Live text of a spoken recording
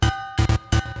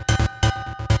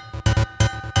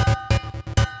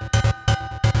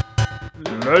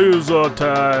Laser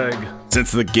tag.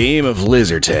 Since the game of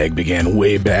laser tag began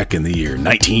way back in the year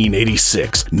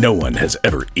 1986, no one has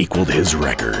ever equaled his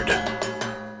record.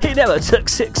 He never took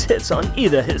 6 hits on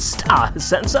either his star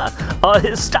sensor or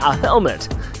his star helmet.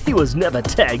 He was never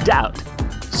tagged out.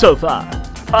 So far,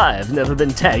 I've never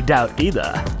been tagged out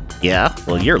either. Yeah?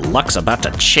 Well, your luck's about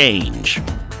to change.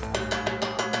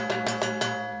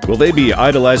 Will they be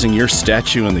idolizing your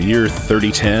statue in the year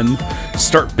 3010?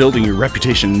 Start building your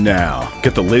reputation now.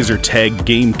 Get the laser tag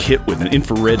game kit with an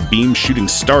infrared beam shooting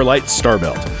starlight star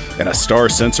belt and a star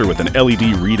sensor with an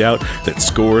LED readout that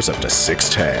scores up to 6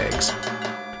 tags.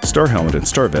 Star helmet and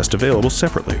star vest available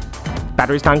separately.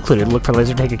 Batteries not included. Look for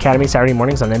Laser Tag Academy Saturday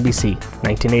mornings on NBC.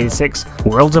 1986,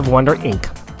 Worlds of Wonder,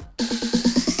 Inc.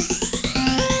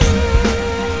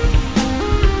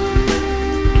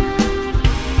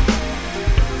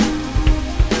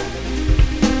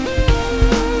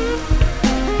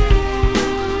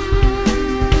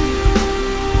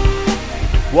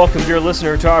 Welcome, dear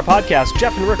listener, to our podcast.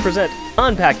 Jeff and Rick present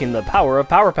Unpacking the Power of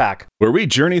Power Pack, where we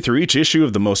journey through each issue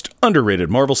of the most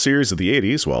underrated Marvel series of the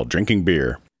 80s while drinking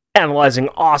beer. Analyzing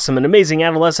awesome and amazing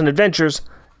adolescent adventures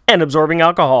and absorbing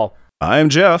alcohol. I am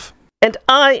Jeff. And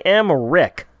I am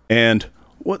Rick. And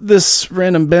what this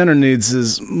random banner needs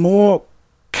is more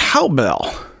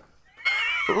cowbell.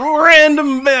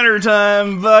 Random banner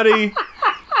time, buddy.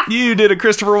 You did a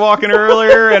Christopher Walken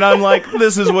earlier, and I'm like,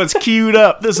 this is what's queued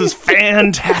up. This is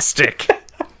fantastic.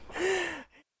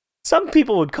 Some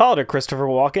people would call it a Christopher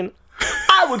Walken.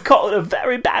 I would call it a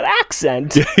very bad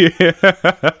accent.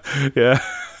 Yeah.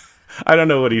 I don't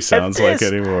know what he sounds like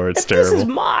anymore. It's terrible. This is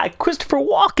my Christopher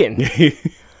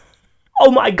Walken. Oh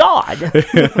my God.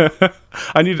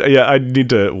 I need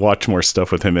to watch more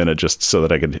stuff with him in it just so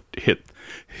that I can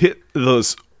hit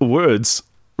those words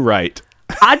right.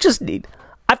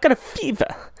 I've got a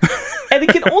fever, and it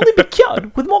can only be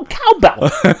cured with more cowbell.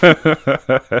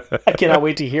 I cannot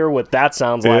wait to hear what that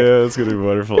sounds like. Yeah, it's going to be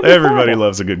wonderful. Everybody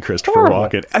loves a good Christopher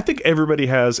Walken. I think everybody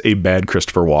has a bad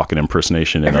Christopher Walken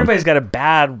impersonation in Everybody's got a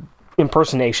bad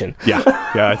impersonation. Yeah,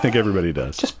 I think everybody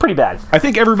does. Just pretty bad. I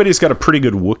think everybody's got a pretty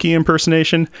good Wookiee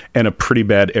impersonation and a pretty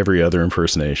bad every other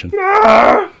impersonation.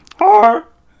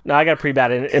 No, I got pretty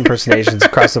bad impersonations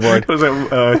across the board. Was that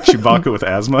Chewbacca with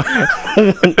asthma?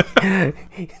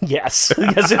 Yes,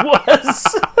 it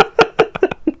was.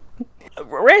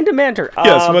 Random banter.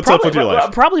 Yes, what's up with your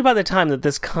life? Probably by the time that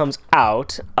this comes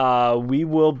out, we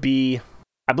will be...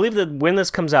 I believe that when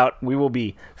this comes out, we will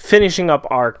be finishing up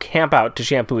our camp out to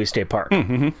Shampooey State Park.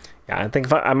 Mm-hmm. Yeah, I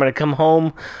think I'm going to come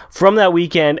home from that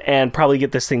weekend and probably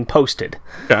get this thing posted.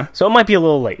 Okay. So it might be a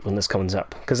little late when this comes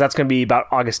up, because that's going to be about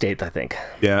August 8th, I think.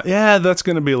 Yeah, that's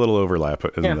going to be a little overlap,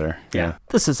 isn't there? Yeah.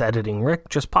 This is Editing Rick,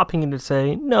 just popping in to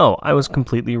say, no, I was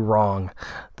completely wrong.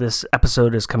 This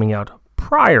episode is coming out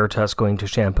prior to us going to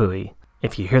Shampooey.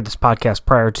 If you hear this podcast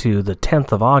prior to the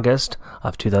 10th of August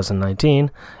of 2019,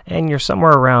 and you're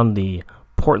somewhere around the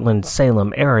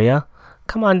Portland-Salem area,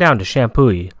 come on down to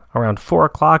Shampooey. Around 4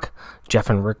 o'clock, Jeff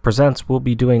and Rick Presents will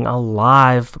be doing a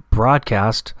live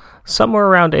broadcast somewhere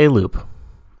around A-Loop.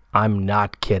 I'm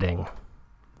not kidding.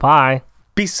 Bye.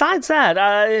 Besides that,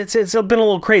 it's been a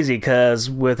little crazy because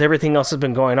with everything else that's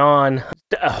been going on,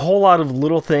 a whole lot of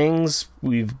little things.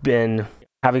 We've been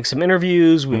having some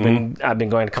interviews. I've been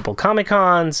going to a couple of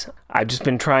Comic-Cons. I've just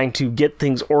been trying to get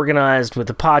things organized with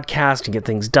the podcast and get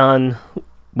things done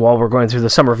while we're going through the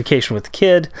summer vacation with the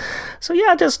kid. So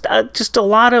yeah, just a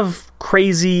lot of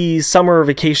crazy summer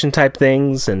vacation type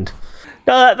things, and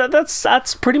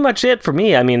that's pretty much it for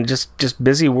me. I mean, just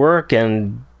busy work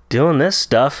and doing this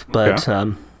stuff. But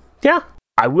yeah,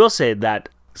 I will say that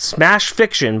Smash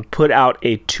Fiction put out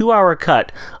a 2-hour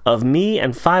cut of me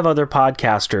and 5 other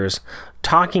podcasters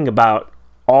talking about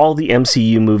all the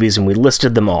MCU movies, and we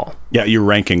listed them all. Yeah, your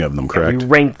ranking of them, correct? Yeah,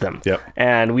 we ranked them. Yep.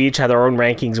 And we each had our own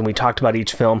rankings, and we talked about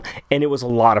each film, and it was a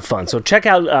lot of fun. So check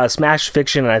out Smash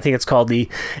Fiction, and I think it's called the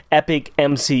Epic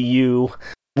MCU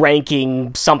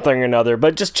Ranking something or another.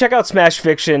 But just check out Smash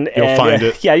Fiction. You'll find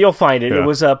it. Yeah, you'll find it. Yeah. It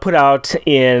was put out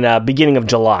in beginning of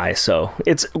July, so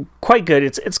it's quite good.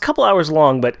 It's a couple hours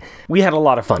long, but we had a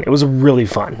lot of fun. It was really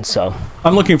fun. So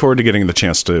I'm looking forward to getting the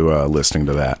chance to listening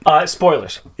to that.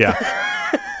 Spoilers. Yeah.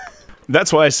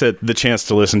 That's why I said the chance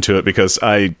to listen to it, because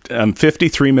I am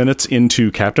 53 minutes into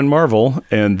Captain Marvel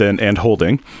and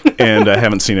Holding, and I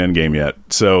haven't seen Endgame yet.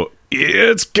 So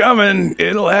it's coming.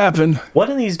 It'll happen.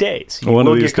 One of these days. One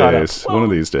of these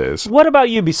days. What about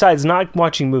you besides not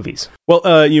watching movies?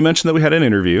 Well, you mentioned that we had an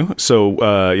interview. So,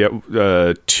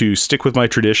 to stick with my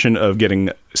tradition of getting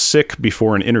sick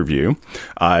before an interview,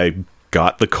 I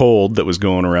got the cold that was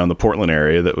going around the Portland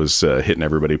area that was hitting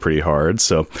everybody pretty hard.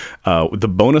 So the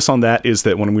bonus on that is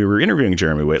that when we were interviewing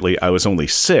Jeremy Whitley, I was only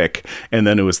sick, and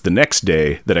then it was the next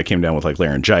day that I came down with like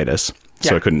laryngitis.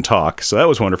 So I couldn't talk. So that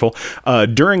was wonderful.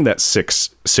 During that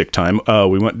sick time,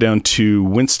 we went down to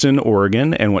Winston,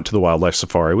 Oregon, and went to the wildlife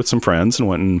safari with some friends and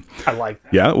went and... I like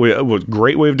that. Yeah, a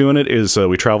great way of doing it is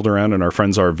we traveled around in our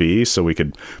friend's RV so we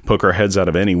could poke our heads out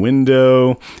of any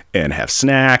window and have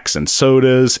snacks and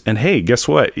sodas. And hey, guess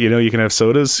what? You can have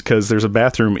sodas because there's a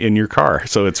bathroom in your car.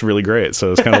 So it's really great.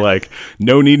 So it's kind of like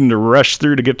no needing to rush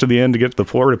through to get to the end to get to the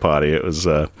porta potty.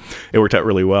 It worked out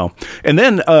really well. And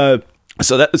then...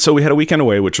 So we had a weekend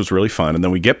away, which was really fun. And then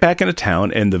we get back into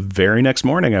town, and the very next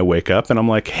morning I wake up and I'm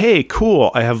like, hey, cool.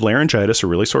 I have laryngitis, a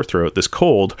really sore throat, this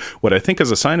cold, what I think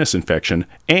is a sinus infection.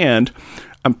 And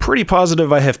I'm pretty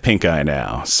positive I have pink eye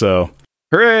now. So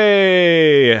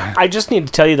hooray. I just need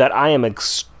to tell you that I am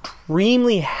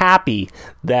extremely happy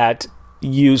that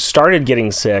you started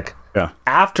getting sick. Yeah.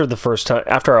 After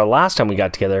our last time we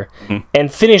got together, and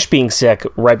finished being sick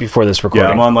right before this recording.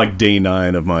 Yeah, I'm on like day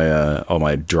 9 of my all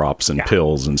my drops and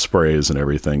pills and sprays and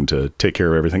everything to take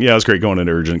care of everything. Yeah, it was great going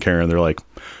into urgent care, and they're like,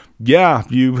 "Yeah,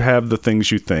 you have the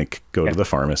things you think. Go to the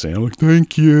pharmacy." And I'm like,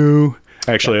 "Thank you."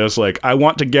 Actually, I was like, "I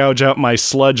want to gouge out my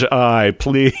sludge eye,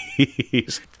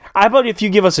 please." How about if you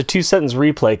give us a 2-sentence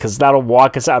replay, because that'll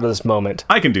walk us out of this moment.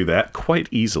 I can do that quite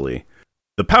easily.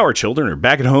 The Power children are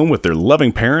back at home with their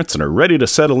loving parents and are ready to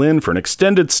settle in for an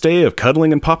extended stay of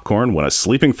cuddling and popcorn when a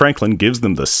sleeping Franklin gives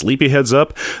them the sleepy heads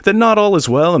up that not all is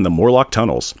well in the Morlock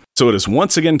tunnels. So it is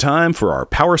once again time for our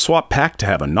Power Swap pack to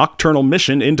have a nocturnal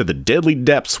mission into the deadly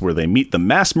depths where they meet the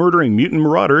mass-murdering mutant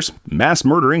marauders,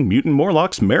 mass-murdering mutant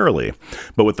Morlocks merrily.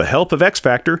 But with the help of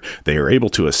X-Factor, they are able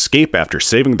to escape after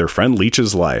saving their friend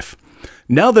Leech's life.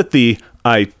 Now that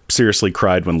I seriously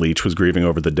cried when Leech was grieving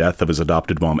over the death of his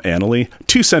adopted mom, Annalie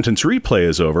 2-sentence replay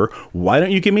is over, why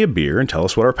don't you give me a beer and tell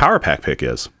us what our Power Pack pick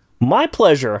is? My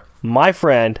pleasure, my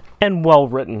friend, and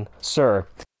well-written, sir.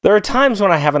 There are times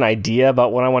when I have an idea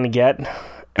about what I want to get.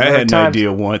 I had an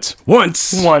idea once.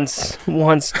 Once.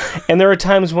 And there are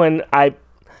times when I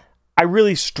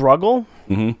really struggle.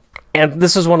 Mm-hmm. And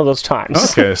this is one of those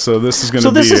times. Okay, so this is going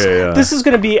to be this is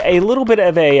going to be a little bit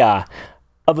of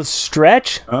a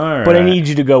stretch, right. But I need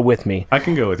you to go with me. I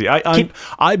can go with you.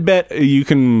 I bet you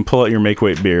can pull out your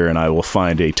make-weight beer and I will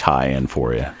find a tie-in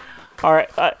for you. All right.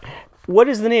 What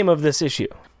is the name of this issue?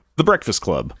 The Breakfast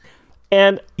Club.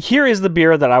 And here is the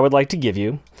beer that I would like to give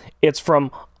you. It's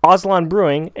from Aslan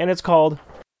Brewing, and it's called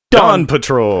Dawn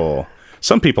Patrol.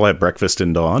 Some people have breakfast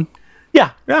in dawn.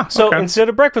 Yeah. So okay. Instead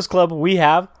of Breakfast Club, we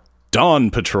have Dawn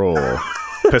Patrol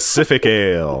Pacific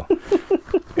Ale.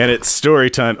 And it's story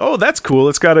time. Oh, that's cool.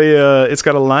 It's got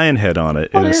a lion head on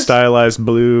it. Oh, and a stylized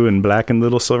blue and black and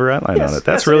little silver outline on it.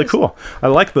 That's really cool. I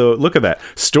like the look of that.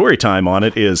 Story time on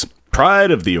it is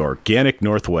Pride of the Organic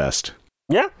Northwest.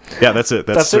 Yeah. Yeah, that's it.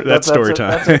 That's story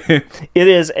time. It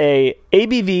is a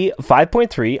ABV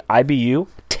 5.3, IBU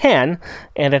 10,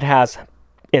 and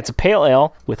it's a pale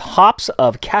ale with hops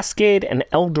of Cascade and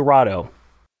El Dorado.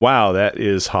 Wow, that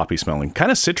is hoppy smelling.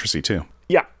 Kind of citrusy too.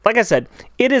 Yeah, like I said,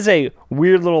 it is a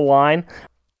weird little line.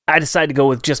 I decided to go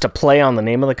with just a play on the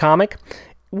name of the comic,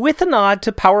 with a nod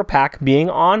to Power Pack being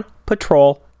on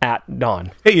patrol at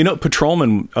dawn. Hey,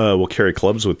 patrolmen will carry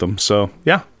clubs with them, so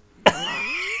yeah.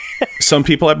 Some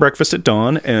people have breakfast at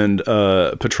dawn, and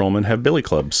patrolmen have billy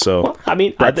clubs. So, well, I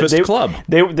mean, breakfast club.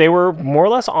 They were more or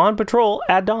less on patrol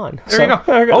at dawn. There you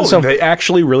go. Oh, they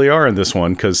actually really are in this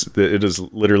one because it is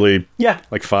literally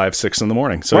like 5, 6 in the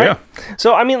morning. So right? Yeah.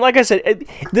 So I mean, like I said,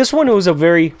 this one was a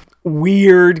very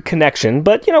weird connection,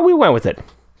 but we went with it.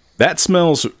 That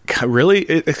smells really.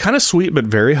 It's kind of sweet, but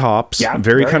very hops. Yeah,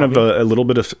 very kind of a little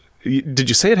bit of. Did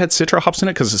you say it had Citra hops in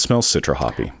it? Because it smells Citra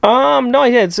hoppy. No,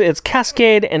 it's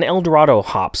Cascade and El Dorado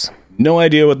hops. No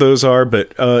idea what those are,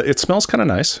 but it smells kind of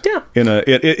nice. Yeah.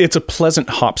 It's a pleasant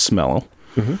hop smell.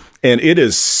 Mm-hmm. And it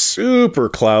is super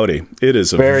cloudy. It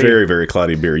is a very, very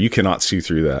cloudy beer. You cannot see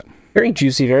through that. Very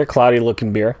juicy, very cloudy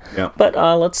looking beer. Yeah. But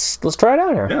let's try it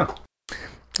out here. Yeah.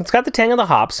 It's got the tang of the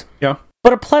hops. Yeah.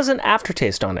 But a pleasant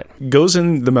aftertaste on it. Goes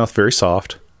in the mouth very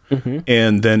soft. Mm-hmm.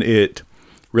 And then it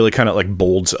really kind of like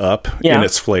bolds up in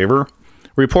its flavor.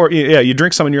 You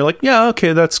drink some and you're like, yeah,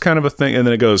 okay, that's kind of a thing. And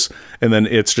then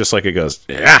it's just like it goes,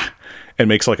 yeah, and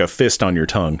makes like a fist on your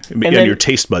tongue. And your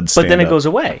taste buds stand But then it up. goes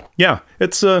away. Yeah,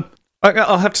 it's I'll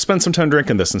have to spend some time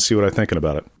drinking this and see what I'm thinking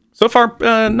about it. So far,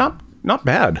 not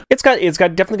bad. It's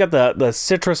definitely got the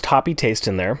citrus hoppy taste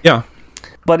in there. Yeah.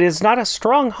 But it's not a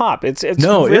strong hop. It's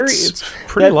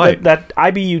pretty light. That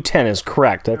IBU 10 is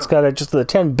correct. That's got just the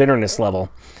 10 bitterness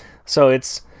level. So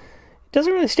it's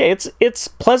Doesn't really stay. It's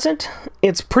pleasant.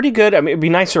 It's pretty good. I mean, it'd be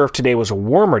nicer if today was a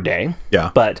warmer day.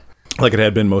 Yeah. But Like it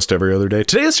had been most every other day.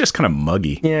 Today is just kind of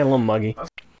muggy. yeah, a little muggy.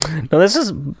 No, this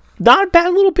is not a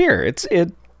bad little beer.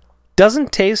 It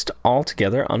doesn't taste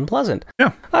altogether unpleasant.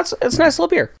 Yeah. It's a nice little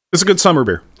beer. It's a good summer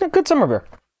beer. A good summer beer.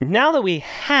 Now that we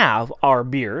have our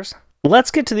beers,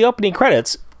 let's get to the opening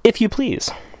credits, if you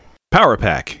please. Power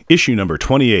Pack, issue number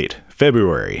 28,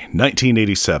 February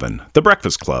 1987. The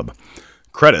Breakfast Club.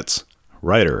 Credits.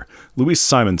 Writer, Louise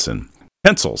Simonson.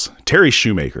 Pencils, Terry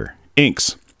Shoemaker.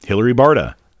 Inks, Hilary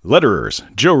Barta. Letterers,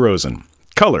 Joe Rosen.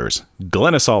 Colors,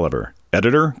 Glennis Oliver.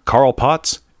 Editor, Carl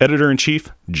Potts. Editor-in-Chief,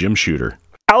 Jim Shooter.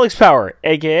 Alex Power,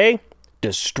 a.k.a.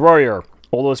 Destroyer.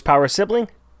 Oldest Power sibling,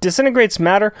 disintegrates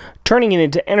matter, turning it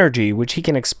into energy, which he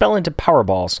can expel into power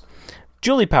balls.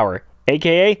 Julie Power,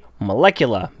 a.k.a.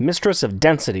 Molecula, mistress of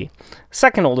density.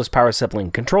 Second oldest Power sibling,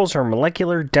 controls her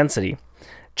molecular density.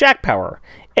 Jack Power,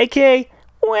 a.k.a.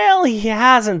 well, he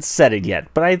hasn't said it yet,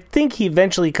 but I think he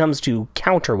eventually comes to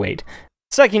counterweight.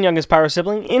 Second youngest Power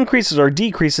sibling, increases or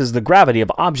decreases the gravity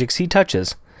of objects he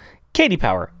touches. Katie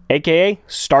Power, a.k.a.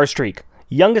 Starstreak.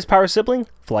 Youngest Power sibling,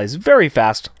 flies very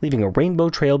fast, leaving a rainbow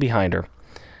trail behind her.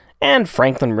 And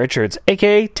Franklin Richards,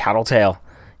 a.k.a. Tattletale.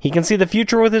 He can see the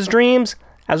future with his dreams,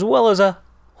 as well as a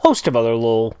host of other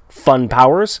little fun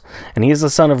powers, and he is the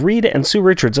son of Reed and Sue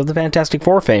Richards of the Fantastic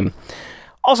Four fame.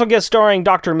 Also guest starring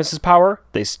Dr. and Mrs. Power.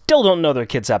 They still don't know their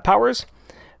kids have powers.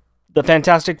 The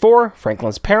Fantastic Four,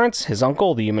 Franklin's parents, his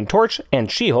uncle, the Human Torch,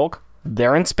 and She-Hulk,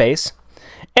 they're in space.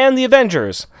 And the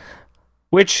Avengers,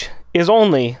 which is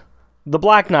only the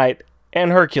Black Knight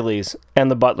and Hercules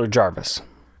and the butler Jarvis.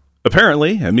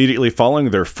 Apparently, immediately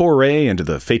following their foray into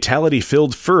the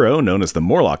fatality-filled furrow known as the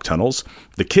Morlock Tunnels,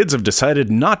 the kids have decided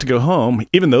not to go home,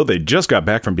 even though they just got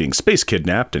back from being space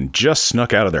kidnapped and just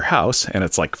snuck out of their house, and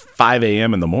it's like 5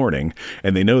 a.m. in the morning,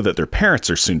 and they know that their parents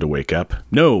are soon to wake up.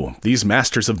 No, these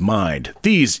masters of mind,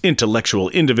 these intellectual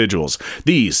individuals,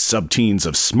 these sub-teens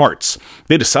of smarts,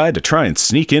 they decide to try and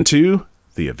sneak into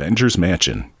the Avengers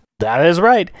Mansion. That is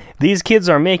right. These kids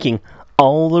are making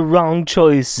all the wrong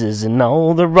choices in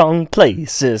all the wrong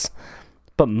places.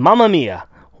 But mamma mia,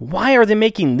 why are they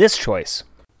making this choice?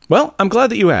 Well, I'm glad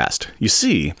that you asked. You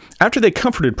see, after they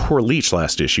comforted poor Leech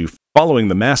last issue, following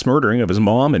the mass murdering of his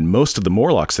mom and most of the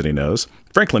Morlocks that he knows,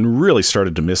 Franklin really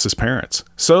started to miss his parents.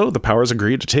 So the Powers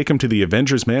agreed to take him to the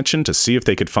Avengers Mansion to see if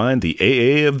they could find the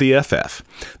AA of the FF.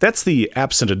 That's the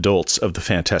absent adults of the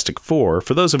Fantastic Four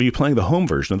for those of you playing the home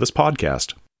version of this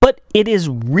podcast. But it is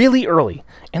really early,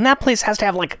 and that place has to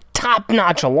have, like,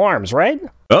 top-notch alarms, right?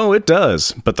 Oh, it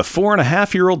does, but the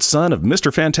 4.5-year-old son of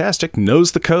Mr. Fantastic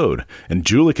knows the code, and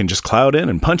Julie can just cloud in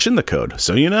and punch in the code,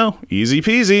 so you know, easy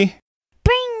peasy.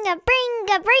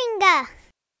 Bringa.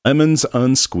 Lemons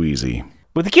unsqueezy.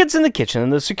 With the kids in the kitchen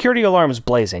and the security alarms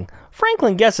blazing,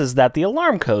 Franklin guesses that the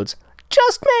alarm codes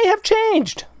just may have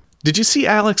changed. Did you see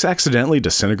Alex accidentally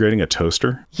disintegrating a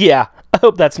toaster? Yeah, I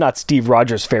hope that's not Steve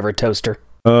Rogers' favorite toaster.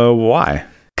 Why?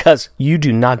 'Cause you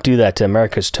do not do that to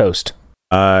America's toast.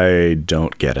 I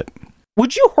don't get it.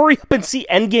 Would you hurry up and see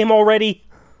Endgame already?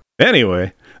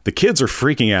 Anyway, the kids are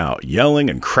freaking out, yelling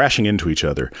and crashing into each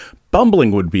other.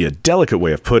 Bumbling would be a delicate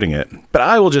way of putting it, but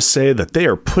I will just say that they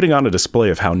are putting on a display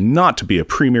of how not to be a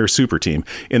premier super team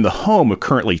in the home of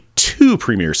currently 2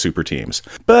 premier super teams.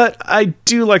 But I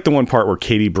do like the one part where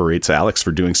Katie berates Alex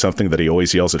for doing something that he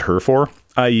always yells at her for,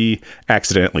 i.e.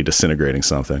 accidentally disintegrating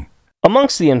something.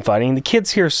 Amongst the infighting, the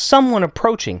kids hear someone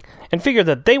approaching and figure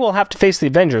that they will have to face the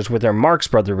Avengers with their Marx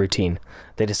Brother routine.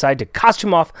 They decide to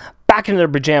costume off back into their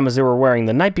pajamas they were wearing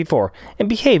the night before and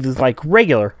behave like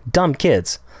regular, dumb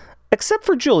kids. Except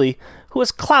for Julie, who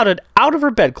was clouded out of her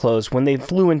bedclothes when they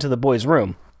flew into the boys'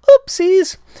 room.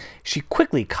 Oopsies! She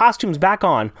quickly costumes back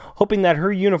on, hoping that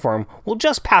her uniform will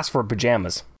just pass for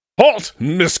pajamas. Halt,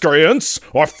 miscreants,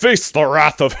 or face the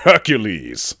wrath of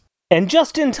Hercules! And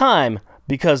just in time,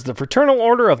 because the Fraternal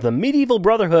Order of the Medieval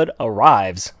Brotherhood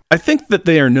arrives. I think that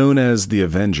they are known as the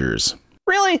Avengers.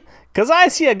 Really? 'Cause I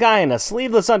see a guy in a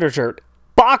sleeveless undershirt,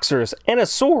 boxers, and a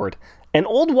sword, an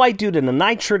old white dude in a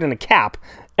nightshirt and a cap,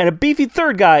 and a beefy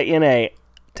third guy in a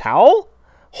towel,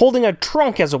 holding a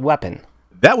trunk as a weapon.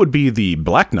 That would be the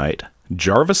Black Knight,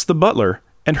 Jarvis the Butler,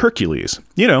 and Hercules.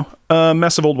 You know, a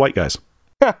mess of old white guys.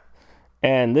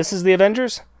 And this is the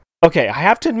Avengers? Okay, I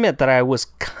have to admit that I was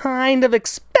kind of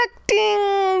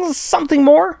expecting something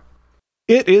more.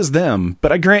 It is them,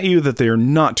 but I grant you that they are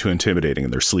not too intimidating in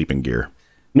their sleeping gear.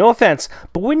 No offense,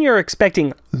 but when you're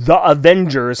expecting the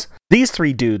Avengers, these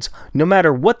 3 dudes, no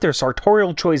matter what their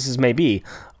sartorial choices may be,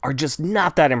 are just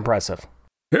not that impressive.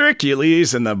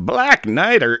 Hercules and the Black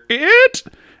Knight are it?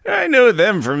 I know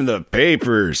them from the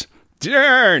papers.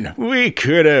 Darn, we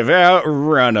could have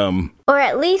outrun them. Or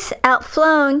at least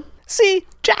outflown. See,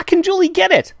 Jack and Julie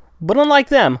get it. But unlike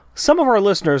them, some of our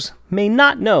listeners may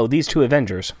not know these two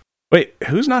Avengers. Wait,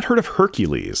 who's not heard of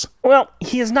Hercules? Well,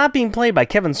 he is not being played by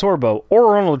Kevin Sorbo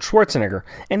or Arnold Schwarzenegger,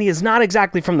 and he is not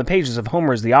exactly from the pages of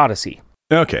Homer's The Odyssey.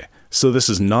 Okay, so this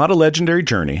is not a legendary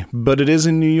journey, but it is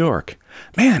in New York.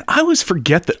 Man, I always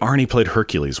forget that Arnie played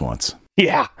Hercules once.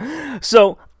 Yeah,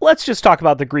 so let's just talk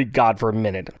about the Greek god for a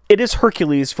minute. It is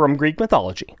Hercules from Greek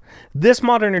mythology. This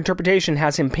modern interpretation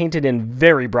has him painted in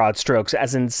very broad strokes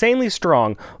as insanely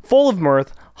strong, full of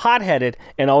mirth, hot-headed,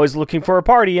 and always looking for a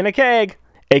party in a keg.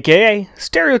 AKA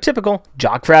stereotypical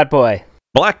jock frat boy.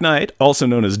 Black Knight, also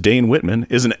known as Dane Whitman,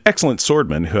 is an excellent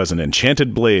swordman who has an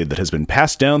enchanted blade that has been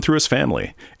passed down through his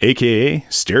family, aka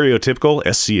stereotypical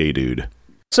SCA dude.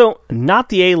 So, not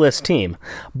the A-list team,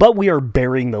 but we are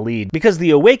burying the lead because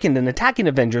the awakened and attacking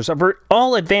Avengers avert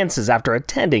all advances after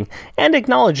attending and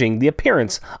acknowledging the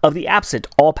appearance of the absent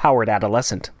all-powered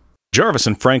adolescent. Jarvis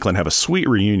and Franklin have a sweet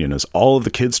reunion as all of the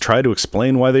kids try to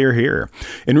explain why they are here.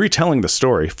 In retelling the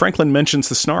story, Franklin mentions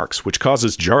the Snarks, which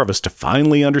causes Jarvis to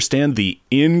finally understand the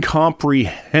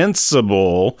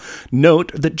incomprehensible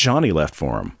note that Johnny left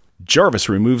for him. Jarvis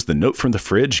removes the note from the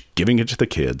fridge, giving it to the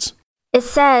kids. It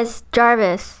says,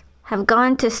 Jarvis, have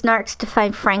gone to Snarks to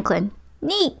find Franklin.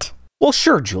 Neat. Well,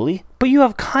 sure, Julie, but you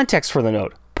have context for the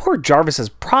note. Poor Jarvis has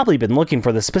probably been looking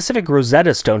for the specific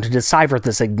Rosetta Stone to decipher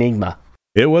this enigma.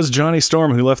 It was Johnny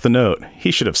Storm who left the note.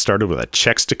 He should have started with a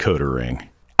Chex decoder ring.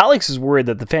 Alex is worried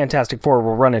that the Fantastic Four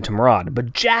will run into Murad,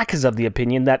 but Jack is of the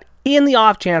opinion that in the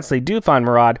off chance they do find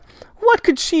Murad, what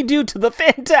could she do to the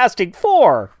Fantastic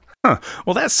Four?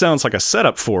 Well, that sounds like a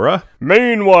setup for a...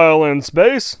 Meanwhile in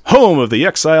space, home of the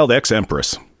exiled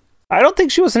ex-empress. I don't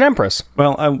think she was an empress.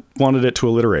 Well, I wanted it to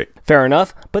alliterate. Fair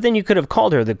enough, but then you could have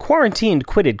called her the quarantined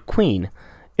quitted queen.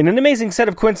 In an amazing set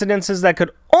of coincidences that could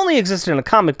only exist in a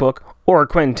comic book or a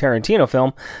Quentin Tarantino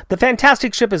film, the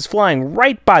Fantastic Ship is flying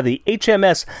right by the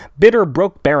HMS Bitter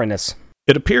Broke Baroness.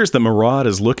 It appears that Murad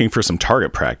is looking for some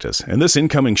target practice, and this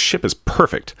incoming ship is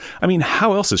perfect. I mean,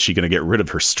 how else is she going to get rid of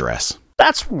her stress?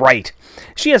 That's right.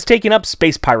 She has taken up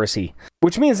space piracy,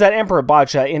 which means that Emperor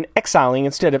Bacha, in exiling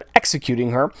instead of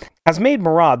executing her, has made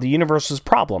Murad the universe's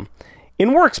problem.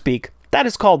 In work speak, that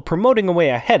is called promoting away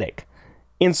a headache.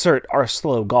 Insert our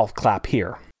slow golf clap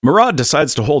here. Murad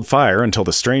decides to hold fire until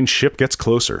the strange ship gets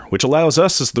closer, which allows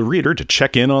us as the reader to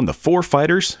check in on the four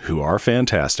fighters who are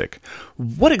fantastic.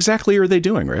 What exactly are they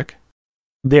doing, Rick?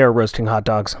 They are roasting hot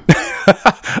dogs.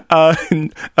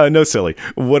 No, silly.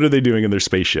 What are they doing in their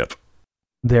spaceship?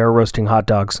 They are roasting hot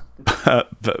dogs.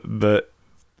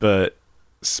 The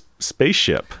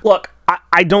spaceship. Look,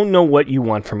 I don't know what you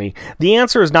want from me. The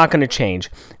answer is not going to change.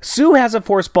 Sue has a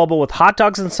force bubble with hot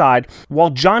dogs inside,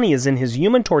 while Johnny is in his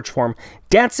Human Torch form,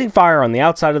 dancing fire on the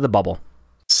outside of the bubble.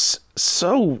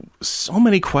 So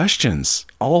many questions,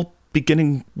 all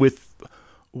beginning with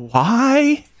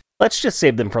why? Let's just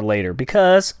save them for later,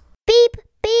 because... Beep,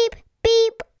 beep,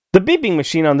 beep. The beeping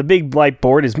machine on the big light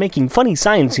board is making funny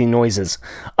sciencey noises,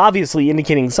 obviously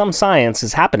indicating some science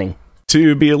is happening.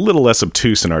 To be a little less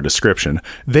obtuse in our description,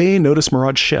 they notice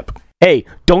Murad's ship. Hey,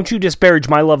 don't you disparage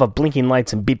my love of blinking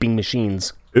lights and beeping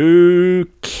machines.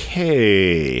 Okay.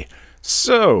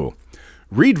 So,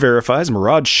 Reed verifies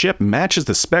Murad's ship matches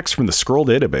the specs from the Skrull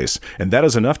database, and that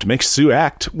is enough to make Sue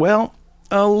act, well,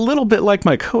 a little bit like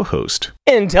my co-host.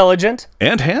 Intelligent.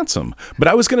 And handsome, but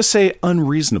I was going to say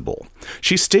unreasonable.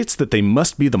 She states that they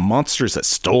must be the monsters that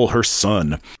stole her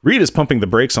son. Reed is pumping the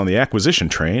brakes on the acquisition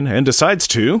train and decides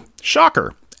to,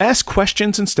 shocker, ask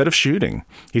questions instead of shooting.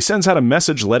 He sends out a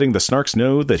message letting the Snarks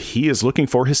know that he is looking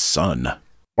for his son.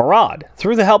 Murad,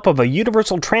 through the help of a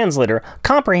universal translator,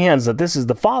 comprehends that this is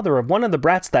the father of one of the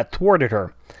brats that thwarted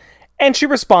her. And she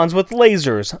responds with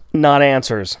lasers, not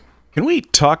answers. Can we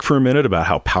talk for a minute about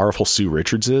how powerful Sue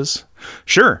Richards is?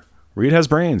 Sure, Reed has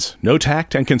brains, no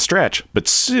tact, and can stretch, but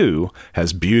Sue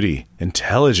has beauty,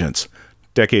 intelligence,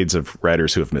 decades of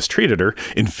writers who have mistreated her,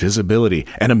 invisibility,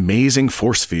 and amazing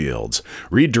force fields.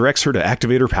 Reed directs her to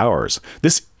activate her powers.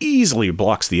 This easily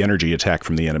blocks the energy attack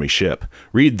from the enemy ship.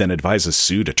 Reed then advises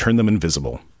Sue to turn them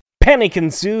invisible. Panic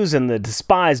ensues in the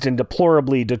despised and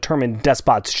deplorably determined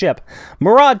despot's ship.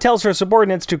 Murad tells her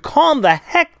subordinates to calm the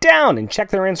heck down and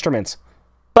check their instruments.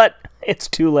 But it's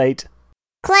too late.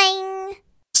 Clang.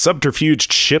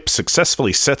 Subterfuged ship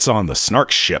successfully sets on the Snark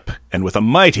ship, and with a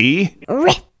mighty...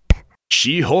 Rip.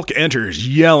 She-Hulk enters,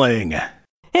 yelling...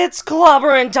 It's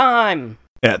clobbering time!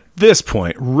 At this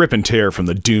point, Rip and Tear from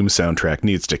the Doom soundtrack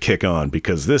needs to kick on,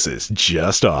 because this is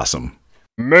just awesome.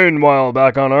 Meanwhile,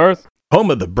 back on Earth... Home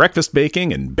of the breakfast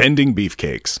baking and bending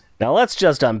beefcakes. Now let's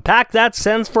just unpack that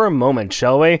sense for a moment,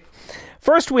 shall we?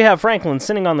 First, we have Franklin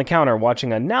sitting on the counter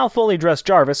watching a now fully dressed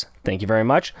Jarvis, thank you very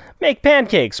much, make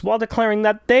pancakes while declaring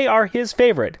that they are his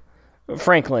favorite.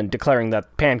 Franklin declaring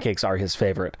that pancakes are his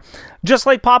favorite. Just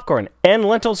like popcorn and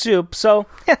lentil soup, so,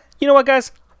 you know what,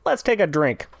 guys? Let's take a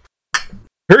drink.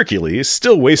 Hercules,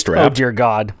 still waist-wrapped, Oh, dear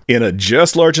God. in a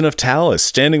just large enough towel, is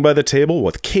standing by the table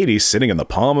with Katie sitting in the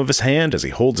palm of his hand as he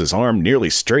holds his arm nearly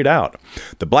straight out.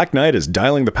 The Black Knight is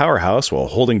dialing the powerhouse while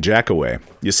holding Jack away.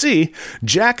 You see,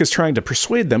 Jack is trying to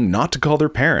persuade them not to call their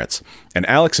parents, and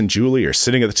Alex and Julie are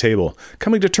sitting at the table,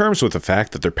 coming to terms with the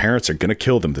fact that their parents are going to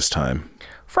kill them this time.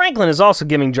 Franklin is also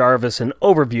giving Jarvis an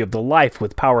overview of the life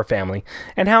with Power Family,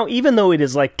 and how even though it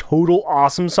is like total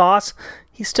awesome sauce,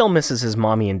 he still misses his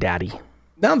mommy and daddy.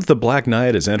 Now that the Black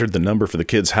Knight has entered the number for the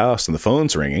kid's house and the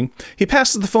phone's ringing, he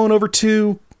passes the phone over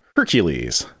to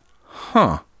Hercules.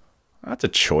 That's a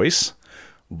choice.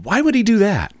 Why would he do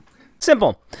that?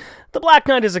 Simple. The Black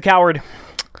Knight is a coward.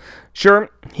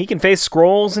 Sure, he can face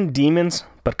scrolls and demons,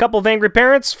 but a couple of angry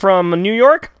parents from New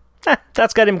York?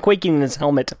 That's got him quaking in his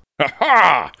helmet.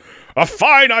 Ha! A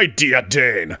fine idea,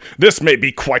 Dane. This may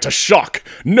be quite a shock.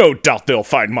 No doubt they'll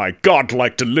find my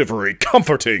godlike delivery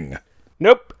comforting.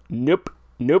 Nope.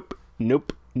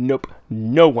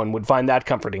 No one would find that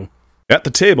comforting. At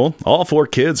the table, all four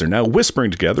kids are now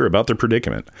whispering together about their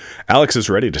predicament. Alex is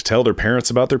ready to tell their parents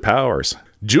about their powers.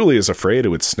 Julie is afraid it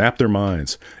would snap their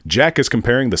minds. Jack is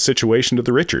comparing the situation to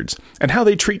the Richards, and how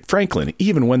they treat Franklin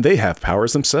even when they have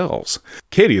powers themselves.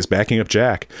 Katie is backing up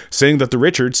Jack, saying that the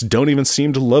Richards don't even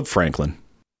seem to love Franklin.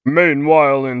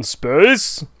 Meanwhile in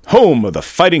space... Home of the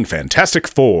Fighting Fantastic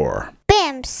Four.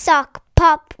 Bam, sock,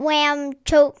 pop, wham,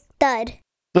 choke, thud.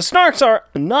 The Snarks are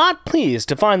not pleased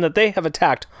to find that they have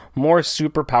attacked more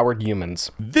superpowered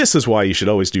humans. This is why you should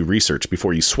always do research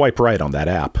before you swipe right on that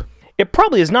app. It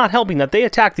probably is not helping that they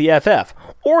attack the FF,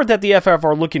 or that the FF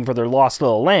are looking for their lost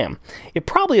little lamb. It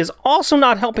probably is also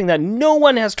not helping that no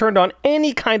one has turned on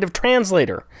any kind of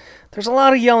translator. There's a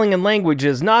lot of yelling in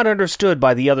languages not understood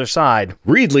by the other side.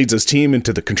 Reed leads his team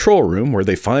into the control room where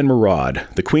they find Murad.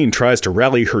 The Queen tries to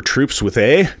rally her troops with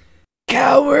a...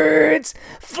 Cowards!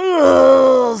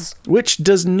 Fools! Which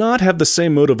does not have the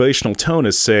same motivational tone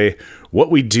as, say, what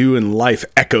we do in life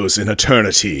echoes in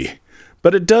eternity.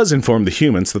 But it does inform the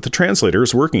humans that the translator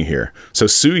is working here, so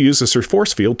Sue uses her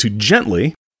force field to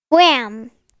gently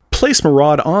Wham! place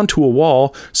Murad onto a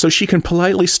wall so she can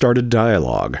politely start a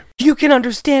dialogue. You can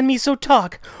understand me, so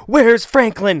talk. Where's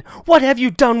Franklin? What have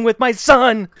you done with my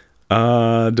son?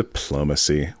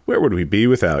 Diplomacy. Where would we be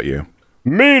without you?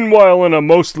 Meanwhile, in a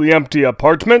mostly empty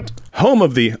apartment. Home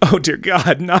of the, oh dear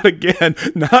God, not again,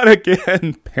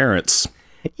 parents.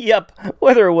 Yep,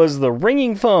 whether it was the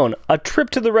ringing phone, a trip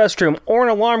to the restroom, or an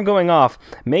alarm going off,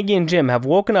 Maggie and Jim have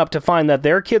woken up to find that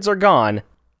their kids are gone.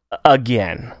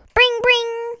 Again. Bring,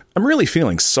 bring! I'm really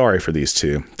feeling sorry for these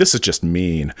two. This is just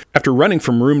mean. After running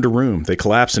from room to room, they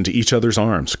collapse into each other's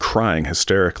arms, crying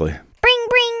hysterically. Bring,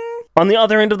 bring! On the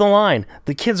other end of the line,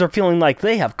 the kids are feeling like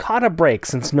they have caught a break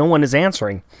since no one is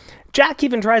answering. Jack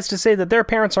even tries to say that their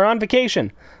parents are on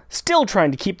vacation, still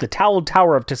trying to keep the toweled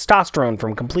tower of testosterone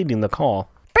from completing the call.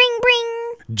 Bring,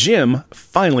 bring! Jim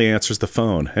finally answers the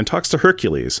phone and talks to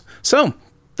Hercules. So,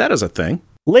 that is a thing.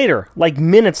 Later, like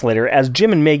minutes later, as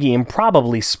Jim and Maggie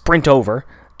improbably sprint over,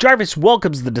 Jarvis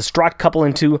welcomes the distraught couple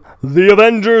into the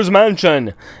Avengers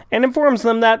Mansion and informs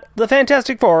them that the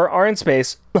Fantastic Four are in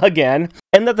space again,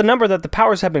 and that the number that the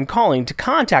Powers have been calling to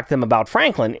contact them about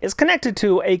Franklin is connected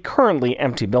to a currently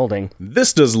empty building.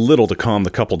 This does little to calm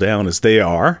the couple down as they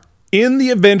are in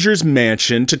the Avengers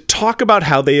Mansion to talk about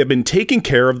how they have been taking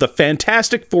care of the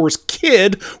Fantastic Four's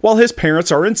kid while his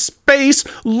parents are in space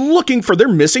looking for their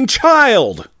missing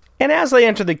child. And as they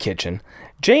enter the kitchen,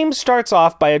 James starts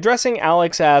off by addressing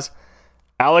Alex as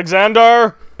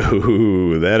Alexander.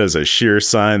 Ooh, that is a sheer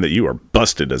sign that you are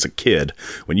busted as a kid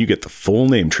when you get the full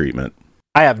name treatment.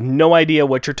 I have no idea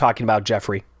what you're talking about,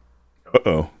 Jeffrey.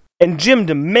 Uh-oh. And Jim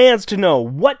demands to know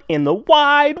what in the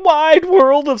wide, wide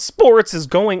world of sports is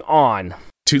going on.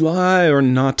 To lie or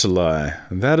not to lie?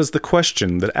 That is the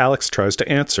question that Alex tries to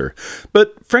answer.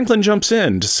 But Franklin jumps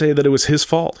in to say that it was his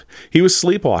fault. He was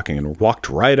sleepwalking and walked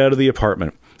right out of the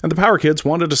apartment. And the Power Kids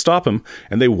wanted to stop him,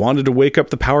 and they wanted to wake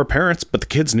up the Power parents, but the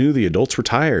kids knew the adults were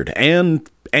tired. And...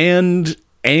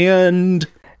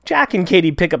 Jack and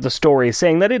Katie pick up the story,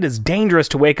 saying that it is dangerous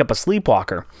to wake up a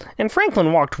sleepwalker. And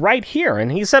Franklin walked right here,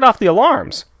 and he set off the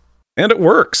alarms. And it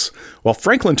works. While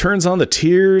Franklin turns on the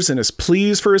tears and his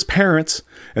pleas for his parents,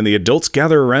 and the adults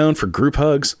gather around for group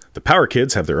hugs, the Power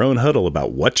Kids have their own huddle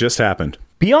about what just happened.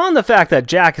 Beyond the fact that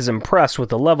Jack is impressed with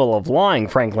the level of lying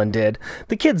Franklin did,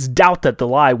 the kids doubt that the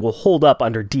lie will hold up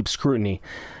under deep scrutiny.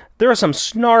 There are some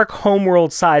Snark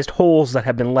homeworld-sized holes that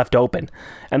have been left open,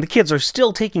 and the kids are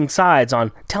still taking sides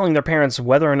on telling their parents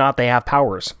whether or not they have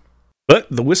powers. But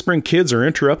the Whispering Kids are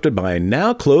interrupted by a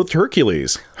now-clothed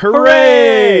Hercules.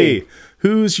 Hooray!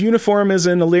 Whose uniform is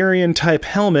an Illyrian-type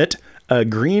helmet, a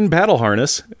green battle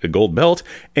harness, a gold belt,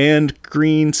 and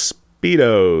green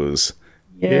Speedos.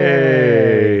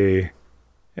 Yay!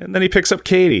 And then he picks up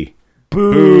Katie.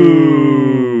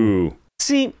 Boo!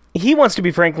 See, he wants to be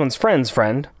Franklin's friend's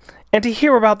friend, and to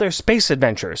hear about their space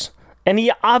adventures. And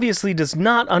he obviously does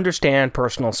not understand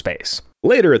personal space.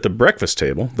 Later at the breakfast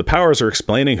table, the Powers are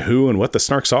explaining who and what the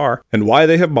Snarks are, and why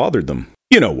they have bothered them.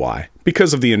 You know why.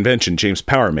 Because of the invention James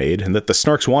Power made, and that the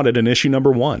Snarks wanted in issue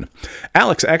number 1.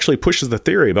 Alex actually pushes the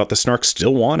theory about the Snarks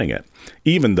still wanting it,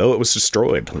 even though it was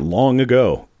destroyed long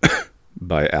ago.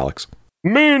 By Alex.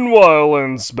 Meanwhile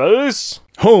in space,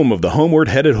 home of the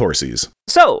homeward-headed horsies.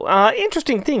 So,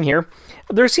 interesting thing here.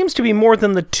 There seems to be more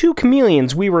than the 2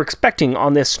 chameleons we were expecting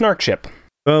on this Snark ship.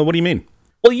 What do you mean?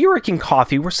 Well, Urich and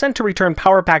Coffee were sent to return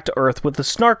power back to Earth with the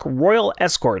Snark Royal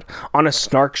Escort on a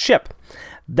Snark ship.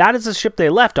 That is the ship they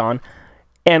left on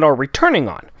and are returning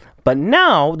on. But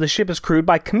now the ship is crewed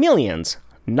by chameleons,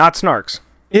 not Snarks.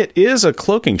 It is a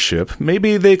cloaking ship.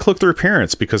 Maybe they cloaked their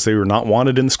parents because they were not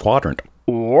wanted in the squadron.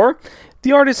 Or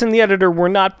the artist and the editor were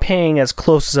not paying as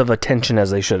close of attention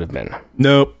as they should have been.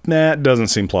 Nope, that doesn't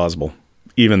seem plausible,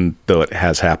 even though it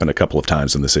has happened a couple of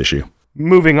times in this issue.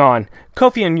 Moving on,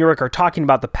 Kofi and Urich are talking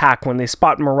about the pack when they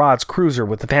spot Marad's cruiser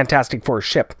with the Fantastic Four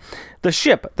ship. The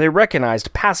ship they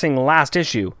recognized passing last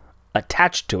issue,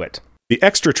 attached to it. The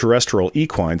extraterrestrial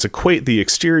equines equate the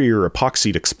exterior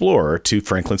epoxied explorer to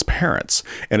Franklin's parents,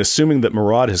 and assuming that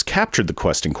Marad has captured the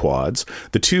questing quads,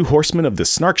 the 2 horsemen of the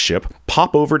Snark ship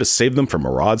pop over to save them from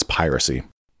Marad's piracy.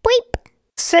 Beep.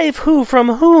 Save who from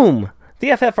whom?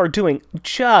 The FF are doing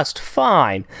just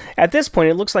fine. At this point,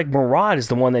 it looks like Marad is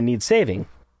the one that needs saving.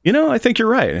 You know, I think you're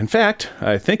right. In fact,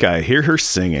 I think I hear her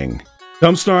singing.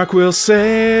 Some Snark will save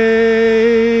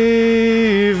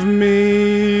me.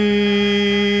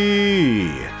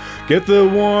 Get the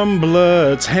warm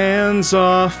blood's hands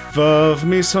off of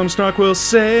me. Some Snark will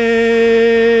save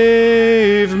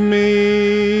me.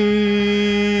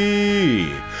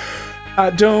 I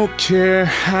don't care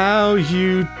how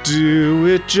you do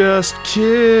it, just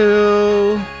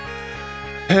kill.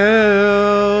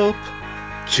 Help.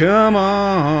 Come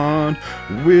on.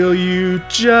 Will you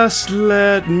just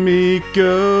let me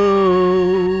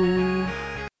go?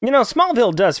 You know,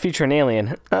 Smallville does feature an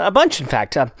alien. A bunch, in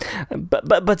fact.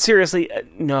 But seriously,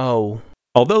 no.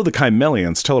 Although the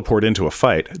Chimelians teleport into a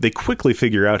fight, they quickly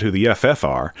figure out who the FF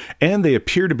are, and they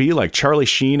appear to be like Charlie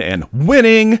Sheen and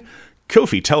winning!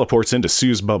 Kofi teleports into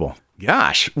Sue's bubble.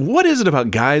 Gosh, what is it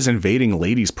about guys invading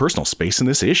ladies' personal space in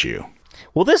this issue?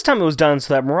 Well, this time it was done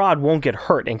so that Marad won't get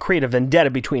hurt and create a vendetta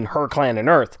between her clan and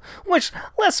Earth, which,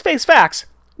 let's face facts,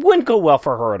 wouldn't go well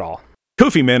for her at all.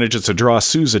 Kofi manages to draw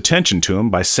Sue's attention to him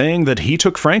by saying that he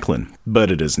took Franklin, but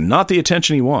it is not the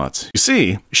attention he wants. You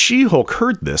see, She-Hulk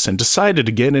heard this and decided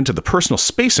to get into the personal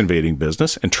space invading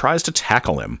business and tries to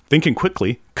tackle him. Thinking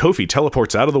quickly, Kofi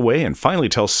teleports out of the way and finally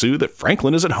tells Sue that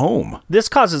Franklin is at home. This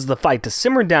causes the fight to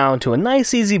simmer down to a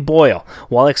nice easy boil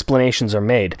while explanations are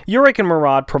made. Urich and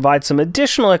Marad provide some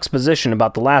additional exposition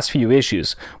about the last few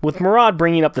issues, with Marad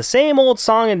bringing up the same old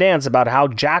song and dance about how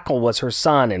Jackal was her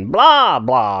son and blah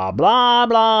blah blah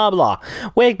blah blah.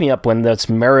 Wake me up when this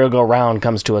merry-go-round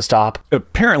comes to a stop.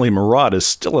 Apparently Marad is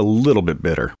still a little bit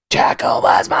bitter. Jackal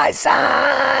was my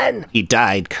son! He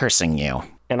died cursing you.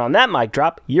 And on that mic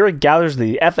drop, Urich gathers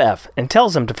the FF and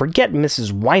tells them to forget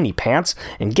Mrs. Whiny Pants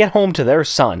and get home to their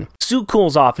son. Sue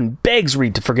cools off and begs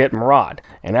Reed to forget Marad.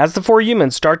 And as the 4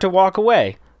 humans start to walk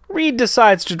away, Reed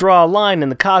decides to draw a line in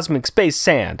the cosmic space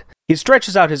sand. He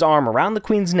stretches out his arm around the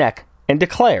Queen's neck and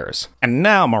declares, "And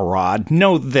now, Marad,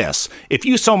 know this. If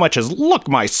you so much as look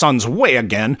my son's way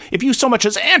again, if you so much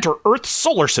as enter Earth's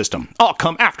solar system, I'll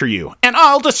come after you, and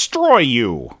I'll destroy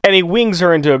you." And he wings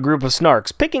her into a group of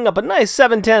Snarks, picking up a nice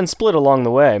 7-10 split along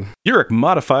the way. Urich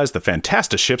modifies the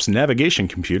Fantastic ship's navigation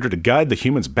computer to guide the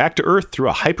humans back to Earth through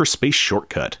a hyperspace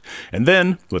shortcut. And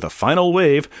then, with a final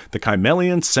wave, the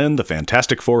Chimelians send the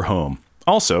Fantastic Four home.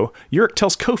 Also, Urich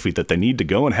tells Kofi that they need to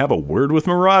go and have a word with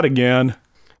Marad again.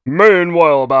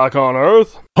 Meanwhile, back on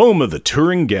Earth, home of the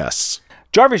touring guests.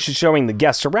 Jarvis is showing the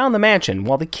guests around the mansion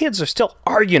while the kids are still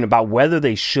arguing about whether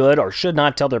they should or should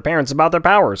not tell their parents about their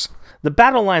powers. The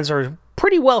battle lines are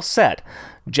pretty well set.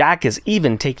 Jack is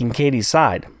even taking Katie's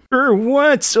side.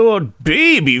 Once old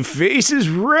Babyface is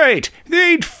right.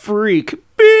 They'd freak.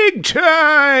 Big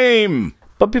time!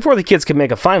 But before the kids can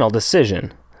make a final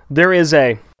decision, there is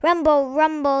a... Rumble,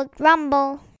 rumble,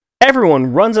 rumble.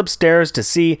 Everyone runs upstairs to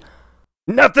see...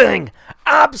 nothing!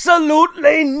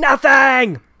 Absolutely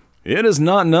nothing! It is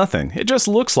not nothing. It just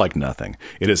looks like nothing.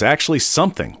 It is actually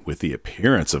something with the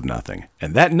appearance of nothing.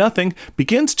 And that nothing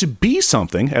begins to be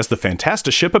something as the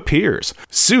Fantastic ship appears.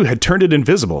 Sue had turned it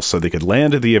invisible so they could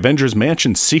land at the Avengers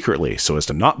Mansion secretly so as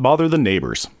to not bother the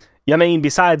neighbors. You mean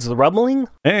besides the rumbling?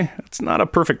 It's not a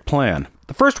perfect plan.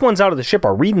 The first ones out of the ship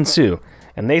are Reed and Sue,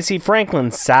 and they see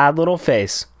Franklin's sad little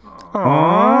face.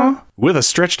 Aww. With a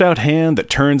stretched out hand that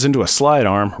turns into a slide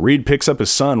arm, Reed picks up his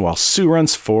son while Sue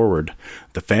runs forward.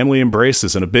 The family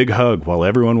embraces in a big hug while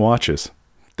everyone watches.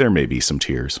 There may be some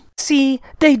tears. See,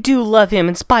 they do love him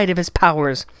in spite of his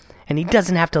powers, and he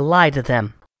doesn't have to lie to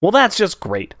them. Well, that's just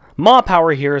great. Ma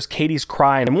Power hears Katie's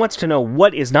cry and wants to know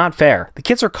what is not fair. The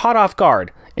kids are caught off